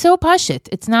not so pashut.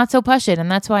 It's not so pashut. And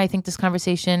that's why I think this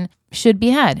conversation should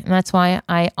be had. And that's why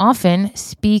I often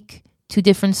speak to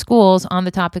different schools on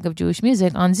the topic of Jewish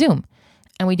music on Zoom.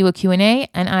 And we do a Q&A,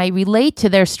 and I relate to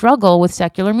their struggle with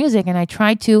secular music, and I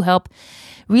try to help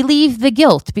relieve the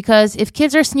guilt, because if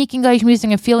kids are sneaking Jewish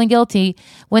music and feeling guilty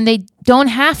when they don't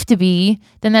have to be,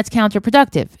 then that's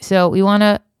counterproductive. So we want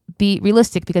to be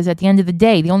realistic, because at the end of the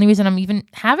day, the only reason I'm even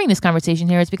having this conversation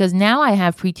here is because now I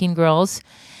have preteen girls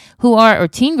or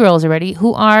teen girls already,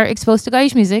 who are exposed to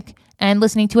Gaish music and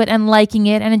listening to it and liking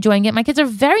it and enjoying it. My kids are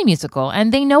very musical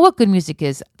and they know what good music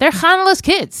is. They're Chanukah's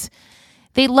kids.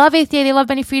 They love Eighth Day. They love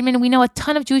Benny Friedman. We know a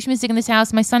ton of Jewish music in this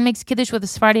house. My son makes Kiddush with a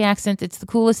Sephardi accent. It's the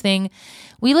coolest thing.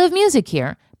 We live music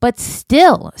here. But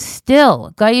still,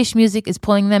 Gaish music is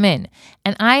pulling them in.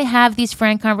 And I have these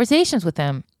frank conversations with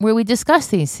them where we discuss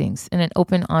these things in an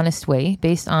open, honest way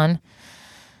based on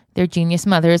their genius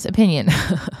mother's opinion.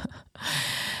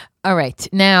 All right.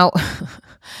 Now,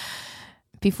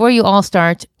 before you all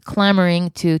start clamoring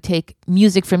to take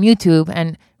music from YouTube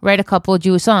and write a couple of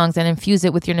Jewish songs and infuse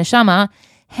it with your neshama,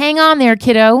 hang on there,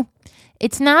 kiddo.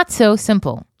 It's not so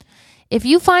simple. If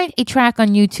you find a track on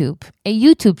YouTube, a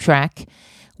YouTube track,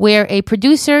 where a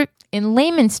producer, in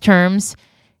layman's terms,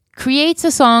 creates a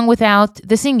song without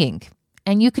the singing,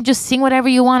 and you can just sing whatever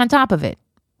you want on top of it.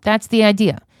 That's the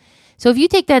idea. So if you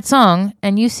take that song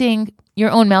and you sing your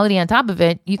own melody on top of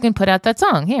it, you can put out that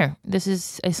song. Here, this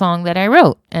is a song that I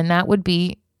wrote, and that would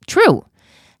be true.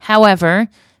 However,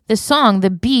 the song, the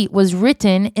beat, was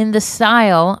written in the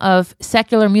style of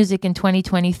secular music in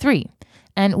 2023,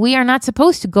 and we are not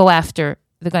supposed to go after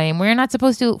the Goyim. We're not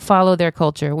supposed to follow their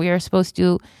culture. We are supposed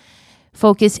to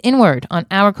focus inward on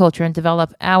our culture and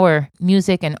develop our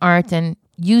music and art and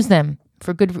use them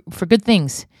for good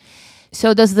things.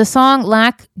 So does the song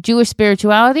lack Jewish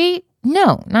spirituality?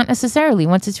 No, not necessarily.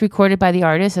 Once it's recorded by the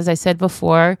artist, as I said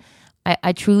before,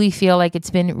 I truly feel like it's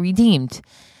been redeemed.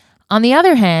 On the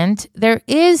other hand, there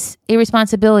is a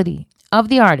responsibility of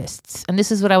the artists, and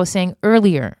this is what I was saying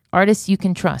earlier, artists you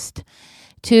can trust,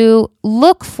 to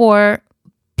look for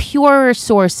purer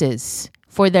sources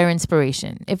for their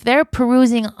inspiration. If they're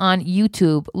perusing on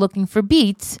YouTube looking for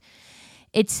beats,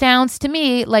 it sounds to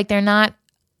me like they're not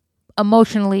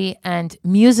emotionally and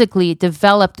musically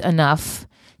developed enough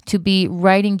to be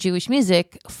writing Jewish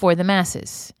music for the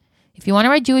masses. If you want to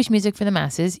write Jewish music for the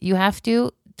masses, you have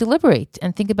to deliberate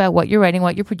and think about what you're writing,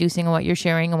 what you're producing, and what you're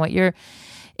sharing, and what you're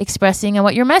expressing, and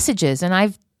what your message is. And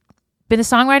I've been a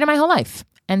songwriter my whole life.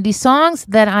 And the songs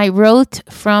that I wrote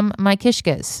from my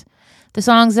kishkes, the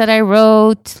songs that I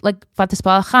wrote, like Fatas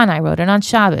Balachan, I wrote it on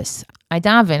Shabbos. I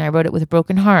daven, I wrote it with a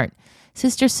broken heart.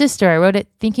 Sister, Sister, I wrote it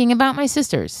thinking about my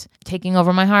sisters. Taking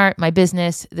Over My Heart, My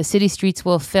Business, The City Streets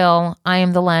Will Fill, I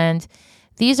Am the Land.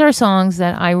 These are songs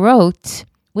that I wrote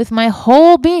with my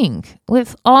whole being,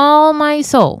 with all my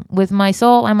soul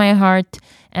and my heart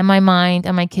and my mind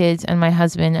and my kids and my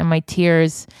husband and my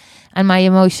tears and my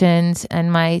emotions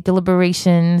and my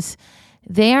deliberations.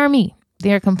 They are me.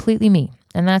 They are completely me.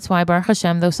 And that's why, Baruch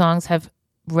Hashem, those songs have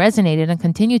resonated and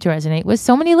continue to resonate with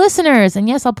so many listeners. And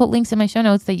yes, I'll put links in my show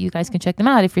notes that you guys can check them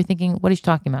out if you're thinking, what is she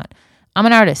talking about? I'm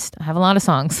an artist. I have a lot of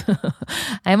songs.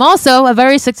 I am also a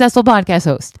very successful podcast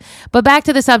host. But back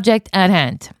to the subject at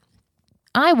hand.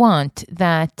 I want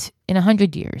that in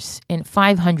 100 years, in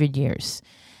 500 years,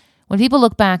 when people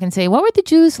look back and say, what were the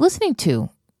Jews listening to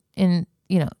in,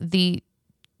 the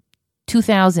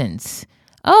 2000s?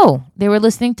 Oh, they were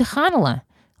listening to Chanukah.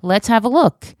 Let's have a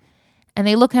look. And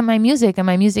they look at my music, and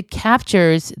my music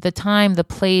captures the time, the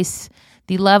place,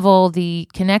 the level, the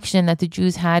connection that the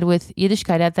Jews had with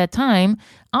Yiddishkeit at that time.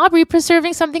 I'll be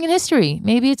preserving something in history.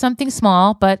 Maybe it's something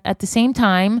small, but at the same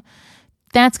time,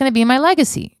 that's going to be my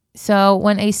legacy. So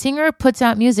when a singer puts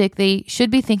out music, they should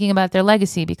be thinking about their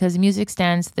legacy, because music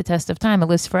stands the test of time. It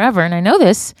lives forever. And I know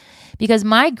this because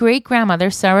my great-grandmother,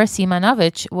 Sarah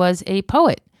Simanovich, was a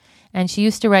poet. And she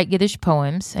used to write Yiddish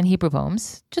poems and Hebrew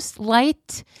poems, just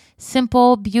light,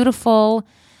 simple, beautiful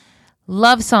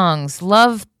love songs,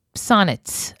 love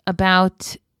sonnets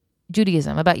about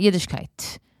Judaism, about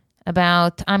Yiddishkeit,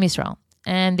 about Am Yisrael.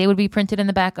 And they would be printed in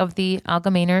the back of the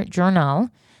Allgemeiner Journal.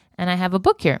 And I have a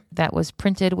book here that was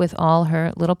printed with all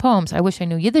her little poems. I wish I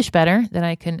knew Yiddish better, that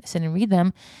I can sit and read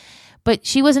them. But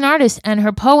she was an artist, and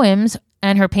her poems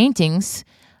and her paintings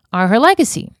are her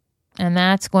legacy. And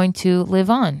that's going to live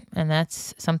on. And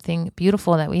that's something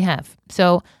beautiful that we have.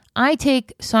 So I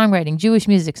take songwriting, Jewish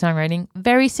music songwriting,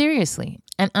 very seriously.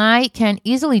 And I can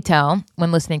easily tell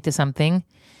when listening to something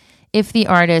if the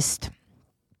artist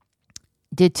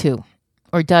did too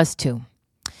or does too.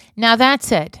 Now, that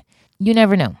said, you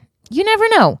never know. You never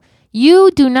know.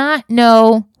 You do not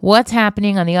know what's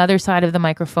happening on the other side of the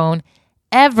microphone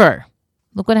ever.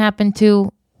 Look what happened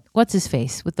to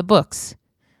what's-his-face with the books,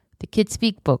 the Kids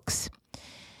Speak books.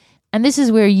 And this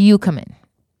is where you come in.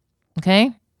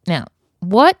 Okay? Now,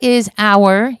 what is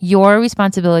your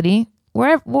responsibility,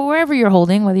 wherever you're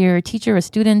holding, whether you're a teacher, a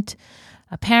student,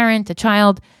 a parent, a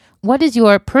child, what is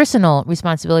your personal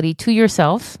responsibility to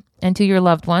yourself and to your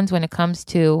loved ones when it comes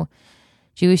to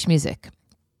Jewish music.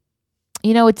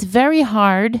 You know, it's very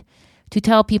hard to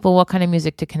tell people what kind of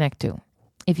music to connect to.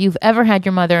 If you've ever had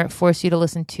your mother force you to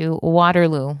listen to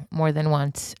Waterloo more than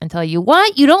once and tell you,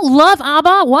 what? You don't love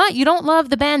ABBA? What? You don't love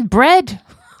the band Bread?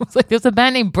 It's like, there's a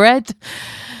band named Bread.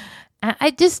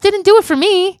 I just didn't do it for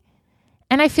me.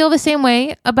 And I feel the same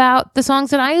way about the songs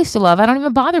that I used to love. I don't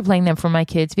even bother playing them for my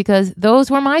kids because those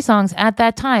were my songs at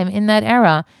that time, in that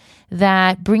era,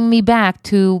 that bring me back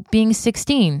to being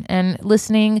 16 and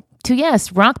listening to,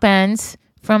 yes, rock bands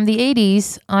from the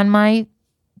 80s on my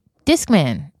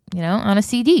Discman, on a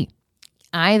CD.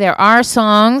 There are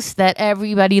songs that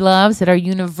everybody loves that are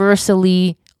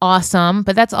universally awesome,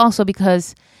 but that's also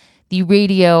because the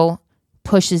radio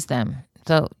pushes them.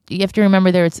 So you have to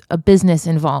remember there's a business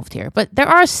involved here. But there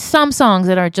are some songs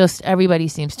that are just everybody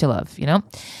seems to love,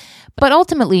 But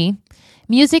ultimately,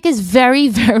 music is very,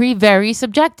 very, very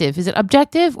subjective. Is it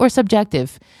objective or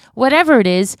subjective? Whatever it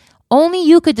is, only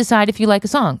you could decide if you like a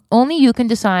song. Only you can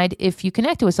decide if you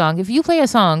connect to a song. If you play a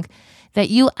song that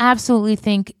you absolutely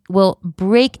think will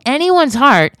break anyone's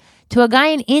heart, to a guy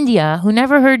in India who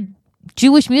never heard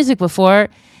Jewish music before,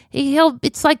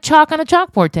 it's like chalk on a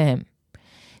chalkboard to him.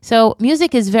 So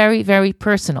music is very, very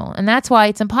personal. And that's why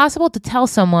it's impossible to tell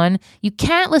someone you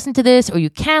can't listen to this, or you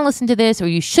can listen to this, or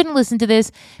you shouldn't listen to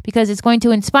this because it's going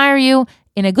to inspire you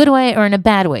in a good way or in a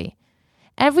bad way.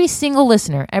 Every single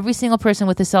listener, every single person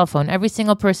with a cell phone, every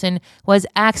single person who has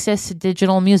access to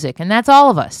digital music, and that's all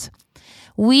of us.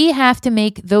 We have to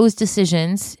make those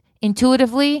decisions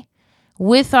intuitively,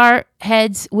 with our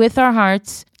heads, with our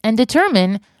hearts, and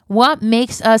determine what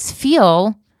makes us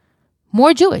feel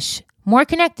more Jewish, more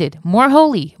connected, more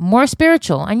holy, more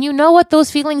spiritual. And you know what those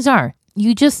feelings are.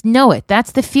 You just know it.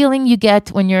 That's the feeling you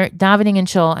get when you're davening in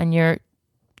shul and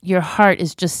your heart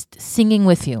is just singing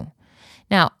with you.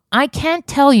 Now, I can't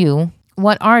tell you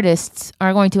what artists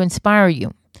are going to inspire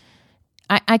you.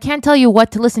 I can't tell you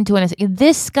what to listen to. And I say,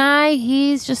 this guy,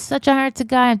 he's just such a hearted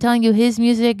guy. I'm telling you, his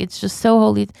music, it's just so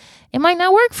holy. It might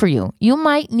not work for you. You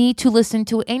might need to listen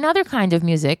to another kind of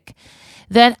music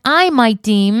that I might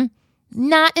deem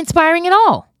not inspiring at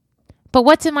all. But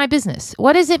what's in my business?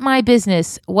 What is it my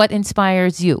business what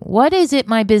inspires you? What is it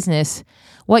my business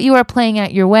what you are playing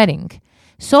at your wedding?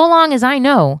 So long as I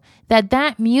know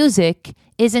that music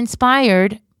is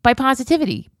inspired by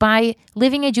positivity, by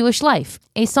living a Jewish life.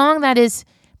 A song that is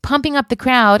pumping up the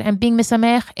crowd and being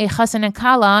misamech a chassan and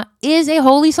kala is a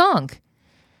holy song.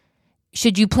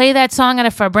 Should you play that song at a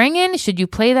farbrengen? Should you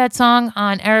play that song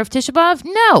on Erev Tisha B'Av?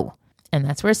 No. And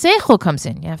that's where seichel comes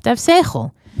in. You have to have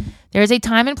seichel. There is a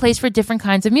time and place for different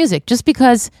kinds of music. Just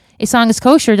because a song is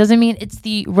kosher doesn't mean it's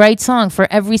the right song for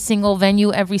every single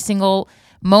venue, every single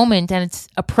moment, and it's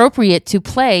appropriate to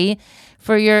play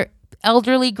for your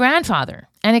elderly grandfather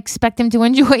and expect him to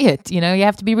enjoy it. You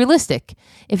have to be realistic.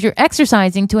 If you're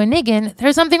exercising to a niggin,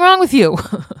 there's something wrong with you.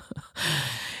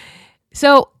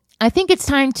 So I think it's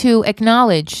time to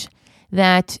acknowledge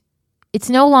that it's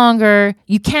no longer,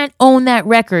 you can't own that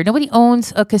record. Nobody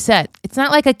owns a cassette. It's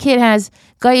not like a kid has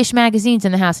Goyish magazines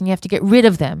in the house and you have to get rid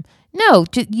of them. No,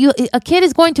 a kid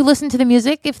is going to listen to the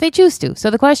music if they choose to. So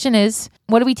the question is,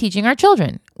 what are we teaching our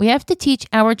children? We have to teach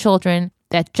our children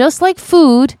that just like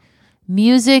food,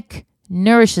 music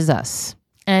nourishes us.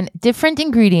 And different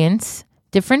ingredients,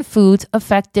 different foods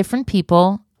affect different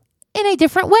people in a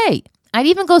different way. I'd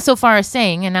even go so far as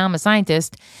saying, and now I'm a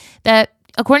scientist, that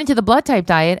according to the blood type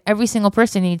diet, every single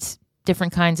person needs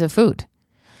different kinds of food.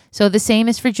 So the same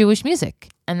is for Jewish music.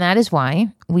 And that is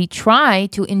why we try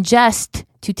to ingest,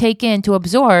 to take in, to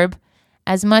absorb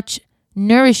as much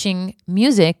nourishing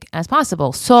music as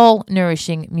possible, soul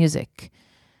nourishing music.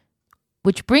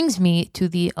 Which brings me to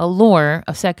the allure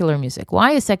of secular music.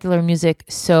 Why is secular music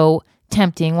so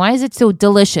tempting? Why is it so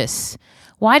delicious?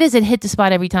 Why does it hit the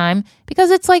spot every time?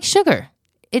 Because it's like sugar.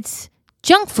 It's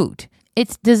junk food.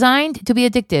 It's designed to be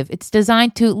addictive. It's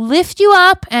designed to lift you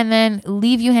up and then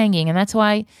leave you hanging. And that's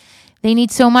why they need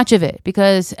so much of it,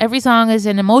 because every song is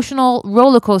an emotional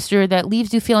roller coaster that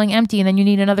leaves you feeling empty, and then you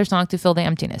need another song to fill the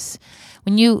emptiness.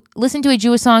 When you listen to a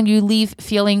Jewish song, you leave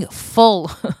feeling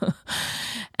full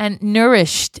and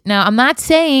nourished. Now, I'm not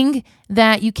saying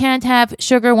that you can't have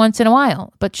sugar once in a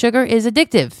while, but sugar is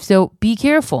addictive, so be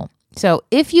careful. So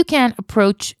if you can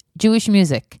approach Jewish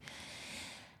music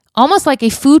almost like a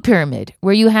food pyramid,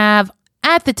 where you have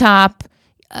at the top,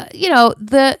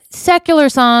 the secular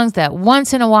songs that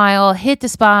once in a while hit the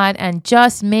spot and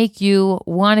just make you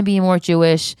want to be more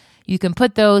Jewish, you can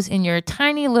put those in your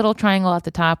tiny little triangle at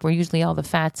the top where usually all the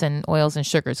fats and oils and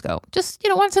sugars go. Just,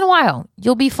 once in a while,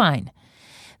 you'll be fine.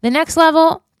 The next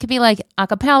level could be like a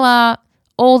cappella,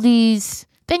 oldies,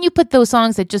 then you put those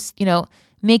songs that just,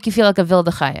 make you feel like a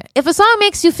Vilde Chaya. If a song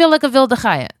makes you feel like a Vilde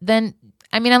Chaya, then,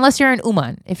 unless you're an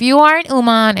Uman. If you are an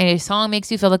Uman and a song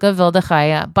makes you feel like a Vilde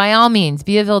Chaya, by all means,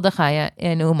 be a Vilde Chaya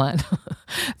in Uman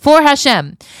for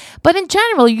Hashem. But in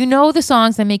general, the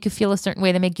songs that make you feel a certain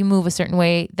way, that make you move a certain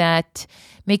way, that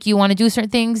make you want to do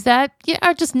certain things that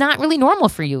are just not really normal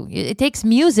for you. It takes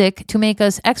music to make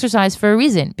us exercise for a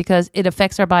reason, because it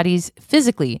affects our bodies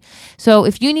physically. So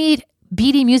if you need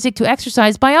beady music to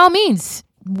exercise, by all means,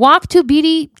 walk to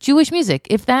beady Jewish music.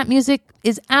 If that music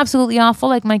is absolutely awful,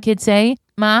 like my kids say,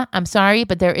 Ma, I'm sorry,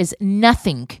 but there is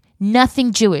nothing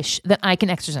Jewish that I can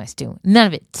exercise to. None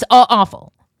of it. It's all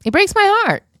awful. It breaks my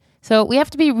heart. So we have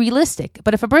to be realistic.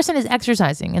 But if a person is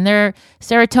exercising and their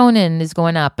serotonin is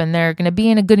going up and they're going to be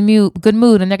in a good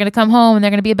mood and they're going to come home and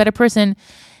they're going to be a better person,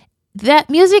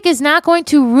 that music is not going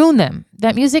to ruin them.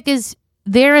 That music is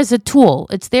there as a tool.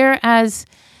 It's there as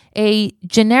a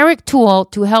generic tool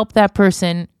to help that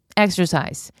person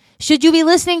exercise. Should you be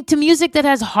listening to music that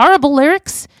has horrible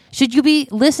lyrics? Should you be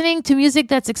listening to music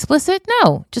that's explicit?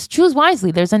 No, just choose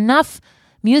wisely. There's enough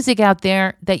music out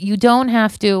there that you don't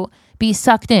have to be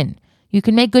sucked in. You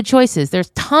can make good choices.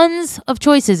 There's tons of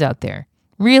choices out there,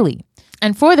 really.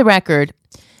 And for the record,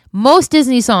 most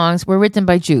Disney songs were written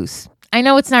by Jews. I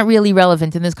know it's not really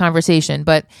relevant in this conversation,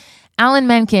 but Alan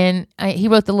Menken, he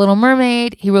wrote The Little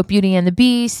Mermaid. He wrote Beauty and the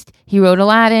Beast. He wrote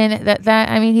Aladdin.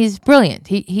 He's brilliant.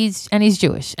 He's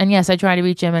Jewish. And yes, I tried to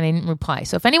reach him and he didn't reply.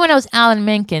 So if anyone knows Alan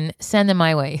Menken, send him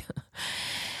my way.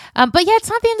 But yeah, it's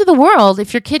not the end of the world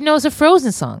if your kid knows a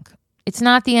Frozen song. It's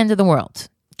not the end of the world.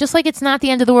 Just like it's not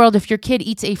the end of the world if your kid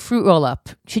eats a fruit roll-up.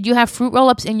 Should you have fruit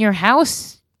roll-ups in your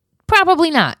house? Probably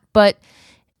not. But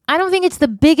I don't think it's the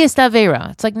biggest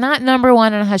Avera. It's like not number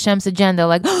one on Hashem's agenda.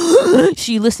 Like,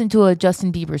 she listened to a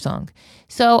Justin Bieber song.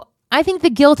 So I think the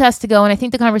guilt has to go, and I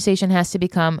think the conversation has to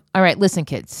become, all right, listen,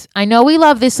 kids. I know we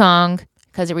love this song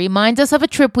because it reminds us of a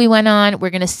trip we went on. We're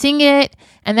going to sing it,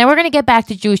 and then we're going to get back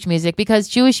to Jewish music because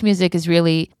Jewish music is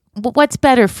really what's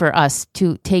better for us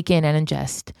to take in and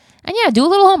ingest. And yeah, do a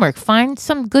little homework. Find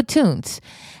some good tunes.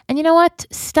 And you know what?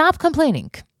 Stop complaining.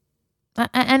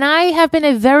 And I have been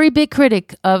a very big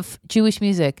critic of Jewish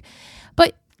music.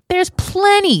 But there's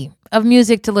plenty of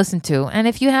music to listen to. And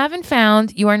if you haven't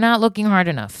found, you are not looking hard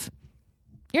enough.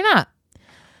 You're not.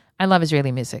 I love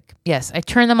Israeli music. Yes, I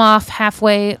turn them off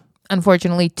halfway,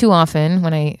 unfortunately, too often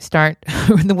when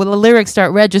the lyrics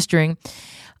start registering.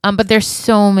 But there's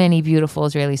so many beautiful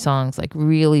Israeli songs, like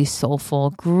really soulful,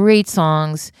 great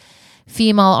songs,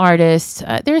 female artists.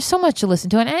 There's so much to listen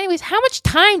to. And anyways, how much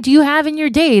time do you have in your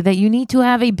day that you need to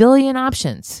have a billion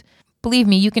options? Believe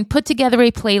me, you can put together a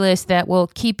playlist that will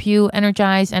keep you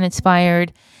energized and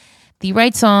inspired. The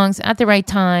right songs at the right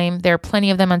time. There are plenty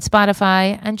of them on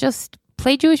Spotify. And just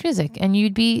play Jewish music and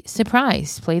you'd be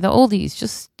surprised. Play the oldies.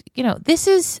 Just, this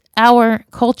is our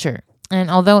culture. And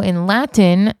although in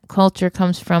Latin, culture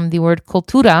comes from the word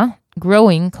cultura,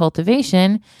 growing,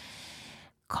 cultivation,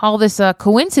 call this a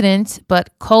coincidence, but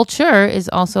culture is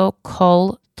also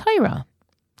kol Torah.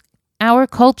 Our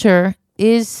culture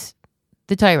is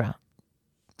the Torah,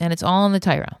 and it's all in the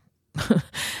Torah.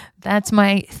 That's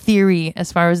my theory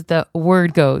as far as the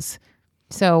word goes.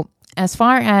 So as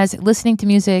far as listening to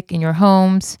music in your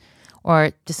homes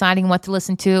or deciding what to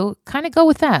listen to, kind of go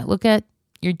with that. Look at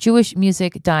your Jewish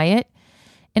music diet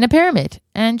in a pyramid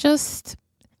and just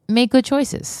make good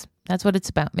choices. That's what it's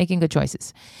about, making good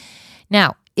choices.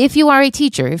 Now, if you are a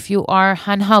teacher, if you are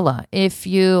Hanhala, if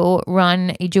you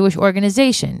run a Jewish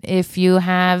organization, if you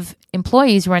have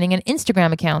employees running an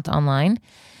Instagram account online,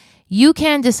 you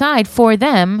can decide for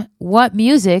them what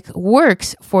music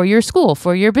works for your school,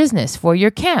 for your business, for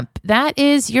your camp. That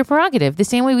is your prerogative. The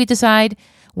same way we decide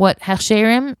what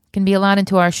hachsherim can be allowed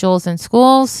into our shuls and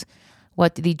schools,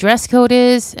 what the dress code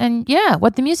is, and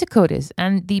what the music code is.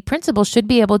 And the principal should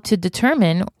be able to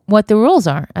determine what the rules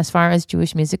are as far as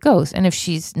Jewish music goes. And if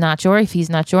she's not sure, if he's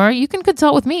not sure, you can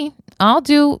consult with me. I'll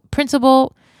do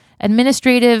principal,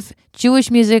 administrative, Jewish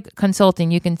music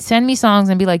consulting. You can send me songs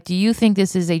and be like, do you think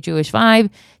this is a Jewish vibe?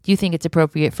 Do you think it's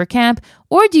appropriate for camp?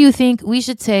 Or do you think we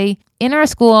should say in our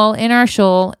school, in our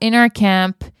shul, in our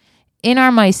camp, in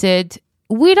our maisid,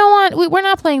 we're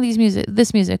not playing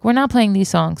this music. We're not playing these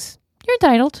songs. You're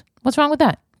entitled. What's wrong with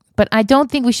that? But I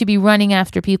don't think we should be running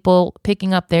after people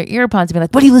picking up their earpods and be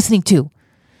like, what are you listening to?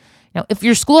 Now, if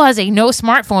your school has a no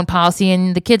smartphone policy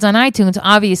and the kid's on iTunes,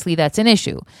 obviously that's an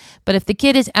issue. But if the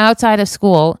kid is outside of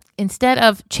school, instead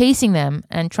of chasing them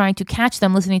and trying to catch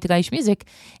them listening to Jewish music,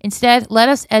 instead let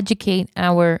us educate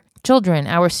our children,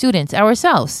 our students,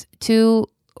 ourselves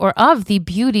of the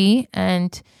beauty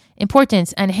and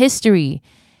importance and history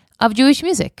of Jewish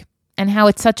music. and how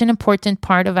it's such an important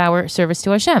part of our service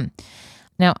to Hashem.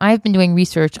 Now, I've been doing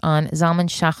research on Zalman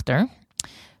Schachter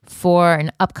for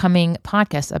an upcoming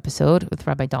podcast episode with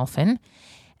Rabbi Dolphin.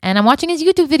 And I'm watching his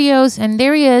YouTube videos, and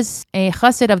there he is, a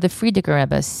chassid of the Frierdiker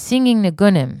Rebbe, singing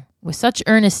Nigunim with such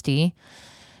earnesty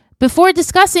before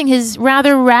discussing his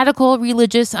rather radical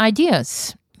religious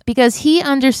ideas, because he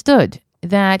understood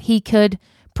that he could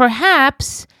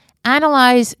perhaps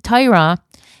analyze Torah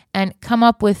and come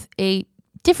up with a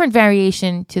different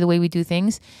variation to the way we do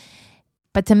things.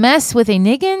 But to mess with a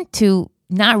niggin, to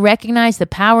not recognize the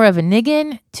power of a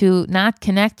niggin, to not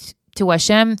connect to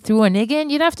Hashem through a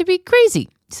niggin, you'd have to be crazy.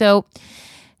 So,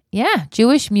 yeah,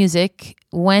 Jewish music,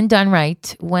 when done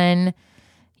right, when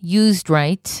used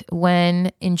right,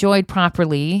 when enjoyed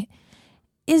properly,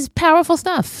 is powerful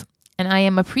stuff. And I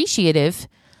am appreciative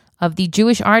of the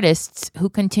Jewish artists who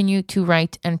continue to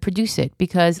write and produce it,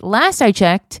 because last I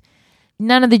checked,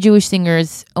 none of the Jewish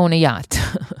singers own a yacht.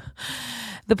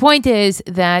 The point is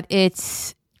that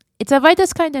it's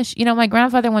Avodas Kodesh. You know, my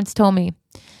grandfather once told me,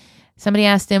 somebody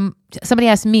asked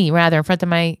me, in front of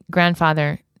my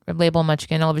grandfather, Reb Leibel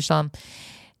Mutchkin, Olav Shalom,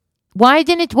 why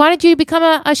did you become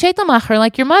a sheitel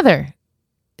like your mother?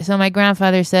 So my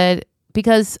grandfather said,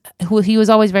 because he was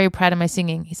always very proud of my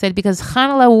singing. He said, because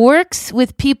Chanukah works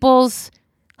with people's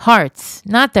hearts,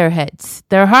 not their heads,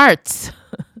 their hearts.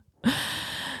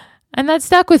 And that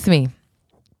stuck with me.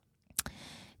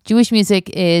 Jewish music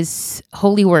is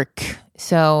holy work.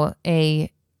 So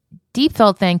a deep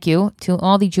felt thank you to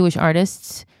all the Jewish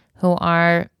artists who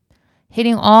are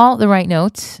hitting all the right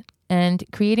notes and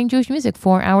creating Jewish music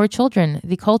for our children,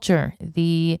 the culture,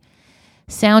 the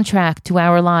soundtrack to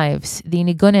our lives, the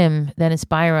nigunim that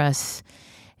inspire us,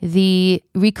 the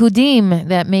rikudim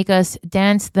that make us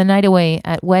dance the night away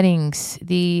at weddings,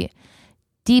 the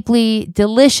deeply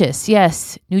delicious,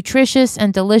 yes, nutritious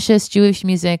and delicious Jewish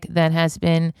music that has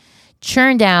been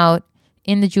churned out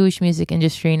in the Jewish music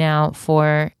industry now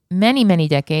for many, many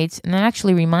decades. And that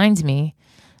actually reminds me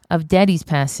of Dedi's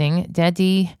passing.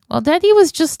 Dedi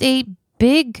was just a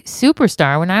big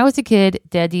superstar. When I was a kid,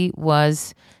 Dedi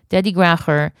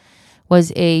Gracher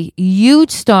was a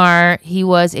huge star. He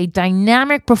was a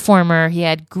dynamic performer. He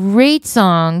had great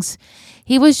songs.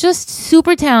 He was just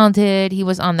super talented. He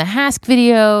was on the Hask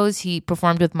videos. He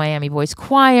performed with Miami Boys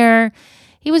Choir.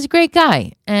 He was a great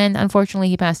guy. And unfortunately,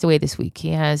 he passed away this week.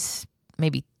 He has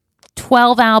maybe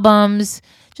 12 albums,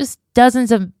 just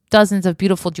dozens of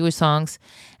beautiful Jewish songs.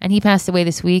 And he passed away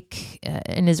this week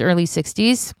in his early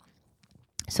 60s.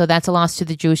 So that's a loss to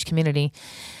the Jewish community.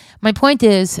 My point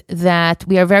is that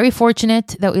we are very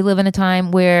fortunate that we live in a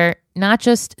time where not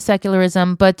just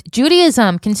secularism, but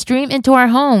Judaism can stream into our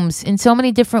homes in so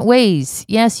many different ways.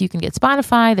 Yes, you can get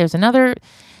Spotify. There's another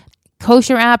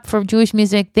kosher app for Jewish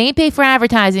music. They pay for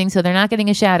advertising, so they're not getting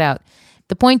a shout out.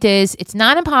 The point is, it's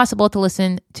not impossible to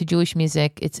listen to Jewish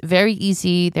music. It's very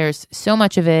easy. There's so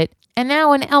much of it. And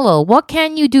now in Elul, what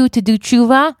can you do to do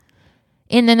tshuva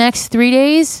in the next 3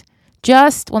 days?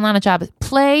 Not a job,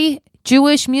 play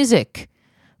Jewish music.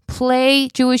 Play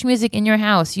Jewish music in your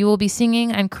house. You will be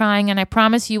singing and crying, and I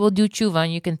promise you will do tshuva,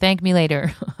 and you can thank me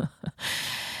later.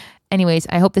 Anyways,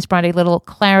 I hope this brought a little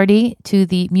clarity to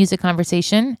the music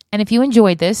conversation. And if you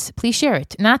enjoyed this, please share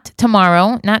it. Not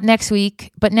tomorrow, not next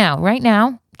week, but now, right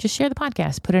now, just share the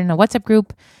podcast. Put it in a WhatsApp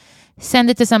group. Send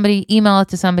it to somebody. Email it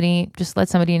to somebody. Just let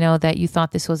somebody know that you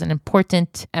thought this was an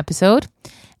important episode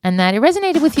and that it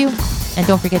resonated with you. And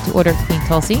don't forget to order Queen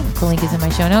Tulsi. The link is in my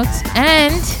show notes.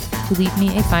 And to leave me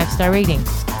a 5-star rating.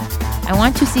 I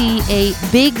want to see a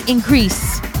big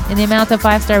increase in the amount of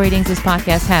 5-star ratings this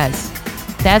podcast has.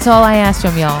 That's all I ask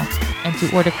from y'all. And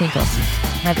to order Queen Tulsi.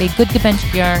 Have a good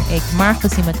Gebench Year, a Gmar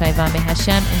Chasima Taiva. May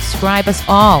Hashem inscribe us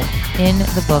all in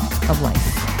the book of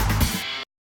life.